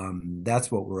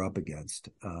 That's what we're up against.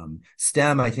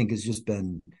 STEM, I think, has just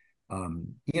been,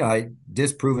 I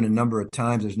disproven a number of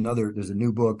times. There's a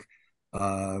new book,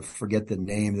 forget the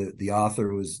name. The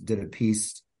author did a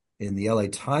piece in the LA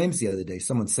Times the other day.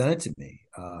 Someone sent it to me.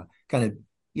 Kind of,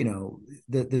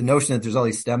 the notion that there's all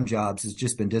these STEM jobs has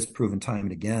just been disproven time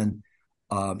and again.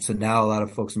 So now a lot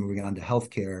of folks are moving on to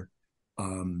healthcare,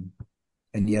 and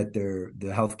yet the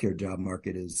healthcare job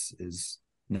market is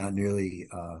not nearly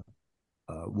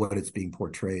what it's being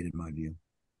portrayed, in my view.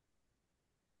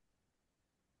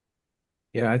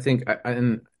 Yeah,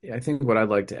 and I think what I'd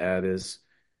like to add is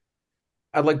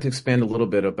I'd like to expand a little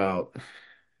bit about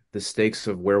the stakes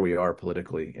of where we are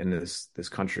politically in this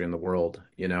country and the world.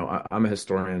 I'm a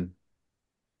historian,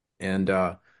 and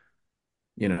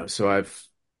so I've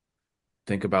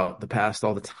think about the past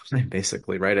all the time,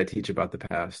 basically, right? I teach about the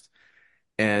past,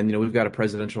 and we've got a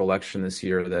presidential election this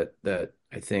year that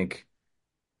I think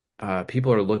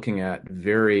people are looking at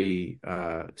very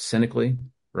cynically,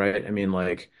 right? I mean,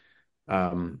 like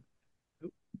um,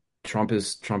 Trump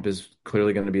is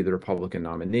clearly going to be the Republican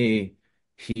nominee.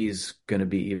 He's going to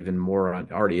be even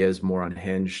already is more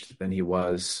unhinged than he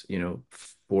was, 4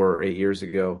 or 8 years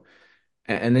ago.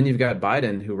 And then you've got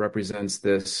Biden, who represents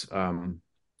this,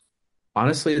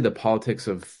 honestly, the politics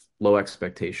of low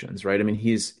expectations, right? I mean,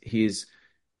 he's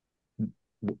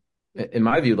in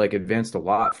my view, like advanced a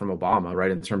lot from Obama,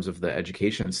 right, in terms of the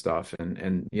education stuff,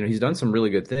 and he's done some really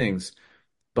good things.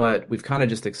 But we've kind of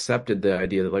just accepted the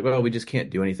idea that, like, well, we just can't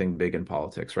do anything big in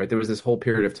politics, right? There was this whole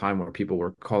period of time where people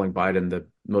were calling Biden the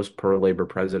most pro-labor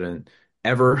president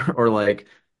ever, or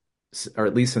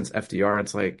at least since FDR.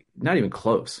 It's like not even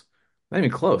close, not even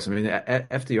close. I mean,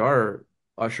 FDR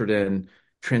ushered in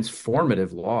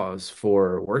transformative laws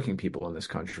for working people in this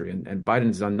country, and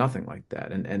Biden's done nothing like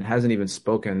that, and hasn't even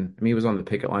spoken. I mean, he was on the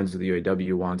picket lines of the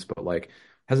UAW once, but like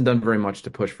hasn't done very much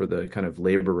to push for the kind of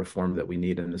labor reform that we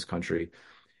need in this country.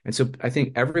 And so I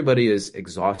think everybody is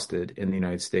exhausted in the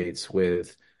United States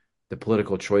with the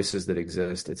political choices that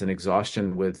exist. It's an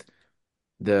exhaustion with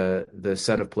the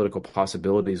set of political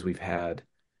possibilities we've had.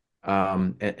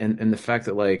 And the fact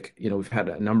that, like, we've had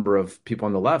a number of people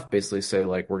on the left basically say,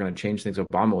 like, we're going to change things.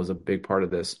 Obama was a big part of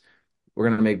this. We're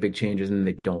going to make big changes, and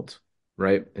they don't,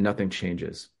 right? And nothing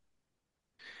changes.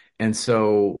 And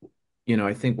so,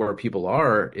 I think where people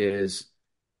are is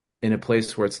in a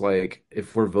place where it's like,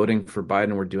 if we're voting for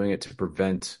Biden, we're doing it to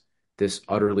prevent this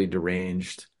utterly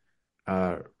deranged,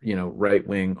 right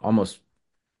wing, almost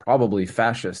probably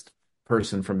fascist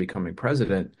person from becoming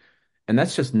president. And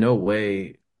that's just no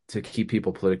way to keep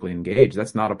people politically engaged.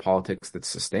 That's not a politics that's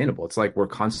sustainable. It's like we're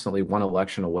constantly one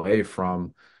election away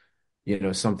from,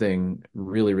 something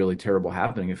really, really terrible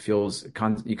happening. It feels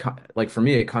like, for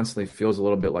me, it constantly feels a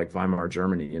little bit like Weimar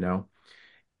Germany.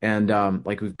 And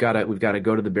like we've got to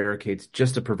go to the barricades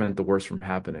just to prevent the worst from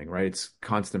happening, right? It's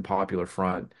constant popular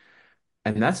front,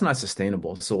 and that's not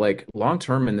sustainable. So, like, long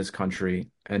term in this country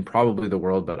and probably the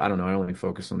world, but I don't know. I only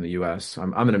focus on the U.S.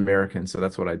 I'm an American, so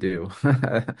that's what I do,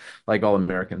 like all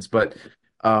Americans. But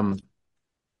um,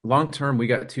 long term, we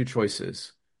got two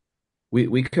choices.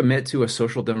 We commit to a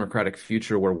social democratic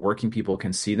future where working people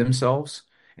can see themselves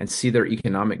and see their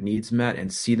economic needs met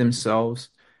and see themselves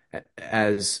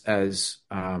as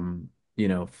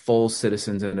full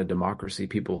citizens in a democracy,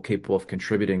 people capable of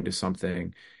contributing to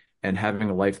something and having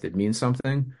a life that means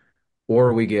something,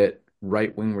 or we get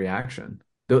right-wing reaction.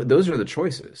 Those are the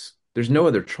choices. There's no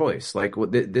other choice. Like,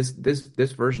 this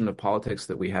version of politics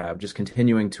that we have, just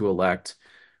continuing to elect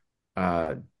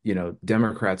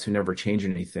Democrats who never change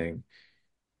anything,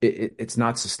 it's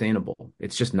not sustainable.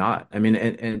 It's just not. I mean,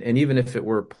 and even if it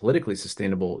were politically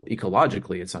sustainable,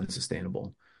 ecologically, it's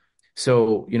unsustainable.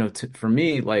 So, for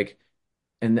me, like,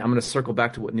 and I'm going to circle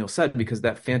back to what Neil said, because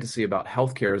that fantasy about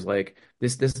healthcare is like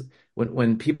this,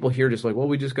 when people hear just like, well,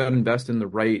 we just got to invest in the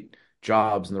right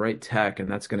jobs and the right tech,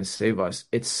 and that's going to save us.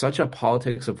 It's such a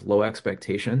politics of low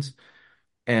expectations.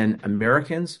 And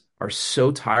Americans are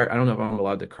so tired. I don't know if I'm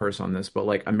allowed to curse on this, but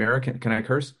like, can I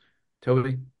curse,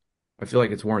 Toby? I feel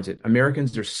like it's warranted.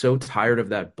 Americans are so tired of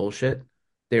that bullshit.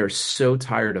 They are so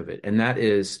tired of it. And that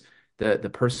is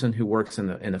the person who works in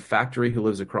the factory who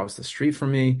lives across the street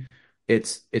from me.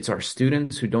 It's our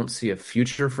students who don't see a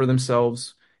future for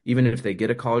themselves, even if they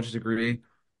get a college degree.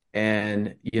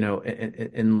 And,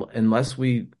 unless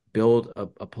we build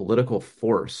a political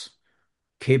force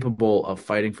capable of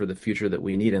fighting for the future that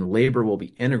we need, and labor will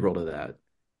be integral to that,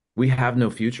 we have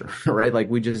no future, right? Like,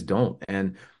 we just don't.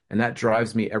 And And that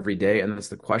drives me every day. And that's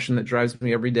the question that drives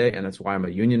me every day. And that's why I'm a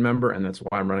union member. And that's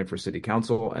why I'm running for city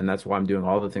council. And that's why I'm doing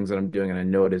all the things that I'm doing. And I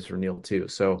know it is for Neil too.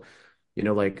 So,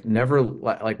 like never,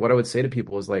 like what I would say to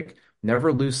people is like,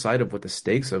 never lose sight of what the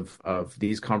stakes of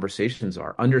these conversations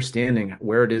are, understanding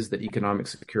where it is that economic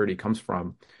security comes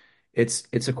from. It's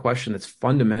a question that's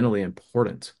fundamentally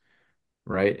important,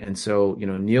 right? And so,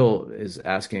 Neil is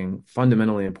asking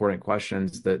fundamentally important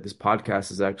questions, that this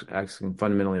podcast is asking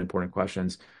fundamentally important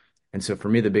questions. And so for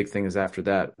me, the big thing is after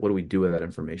that, what do we do with that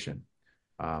information?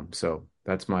 So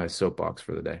that's my soapbox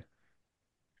for the day.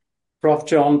 Prof.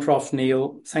 John, Prof.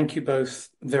 Neil, thank you both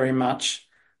very much.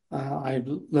 I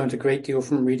learned a great deal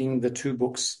from reading the two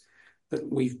books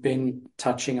that we've been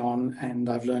touching on, and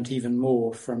I've learned even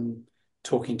more from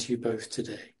talking to you both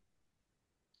today.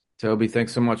 Toby,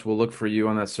 thanks so much. We'll look for you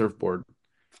on that surfboard.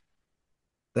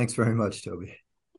 Thanks very much, Toby.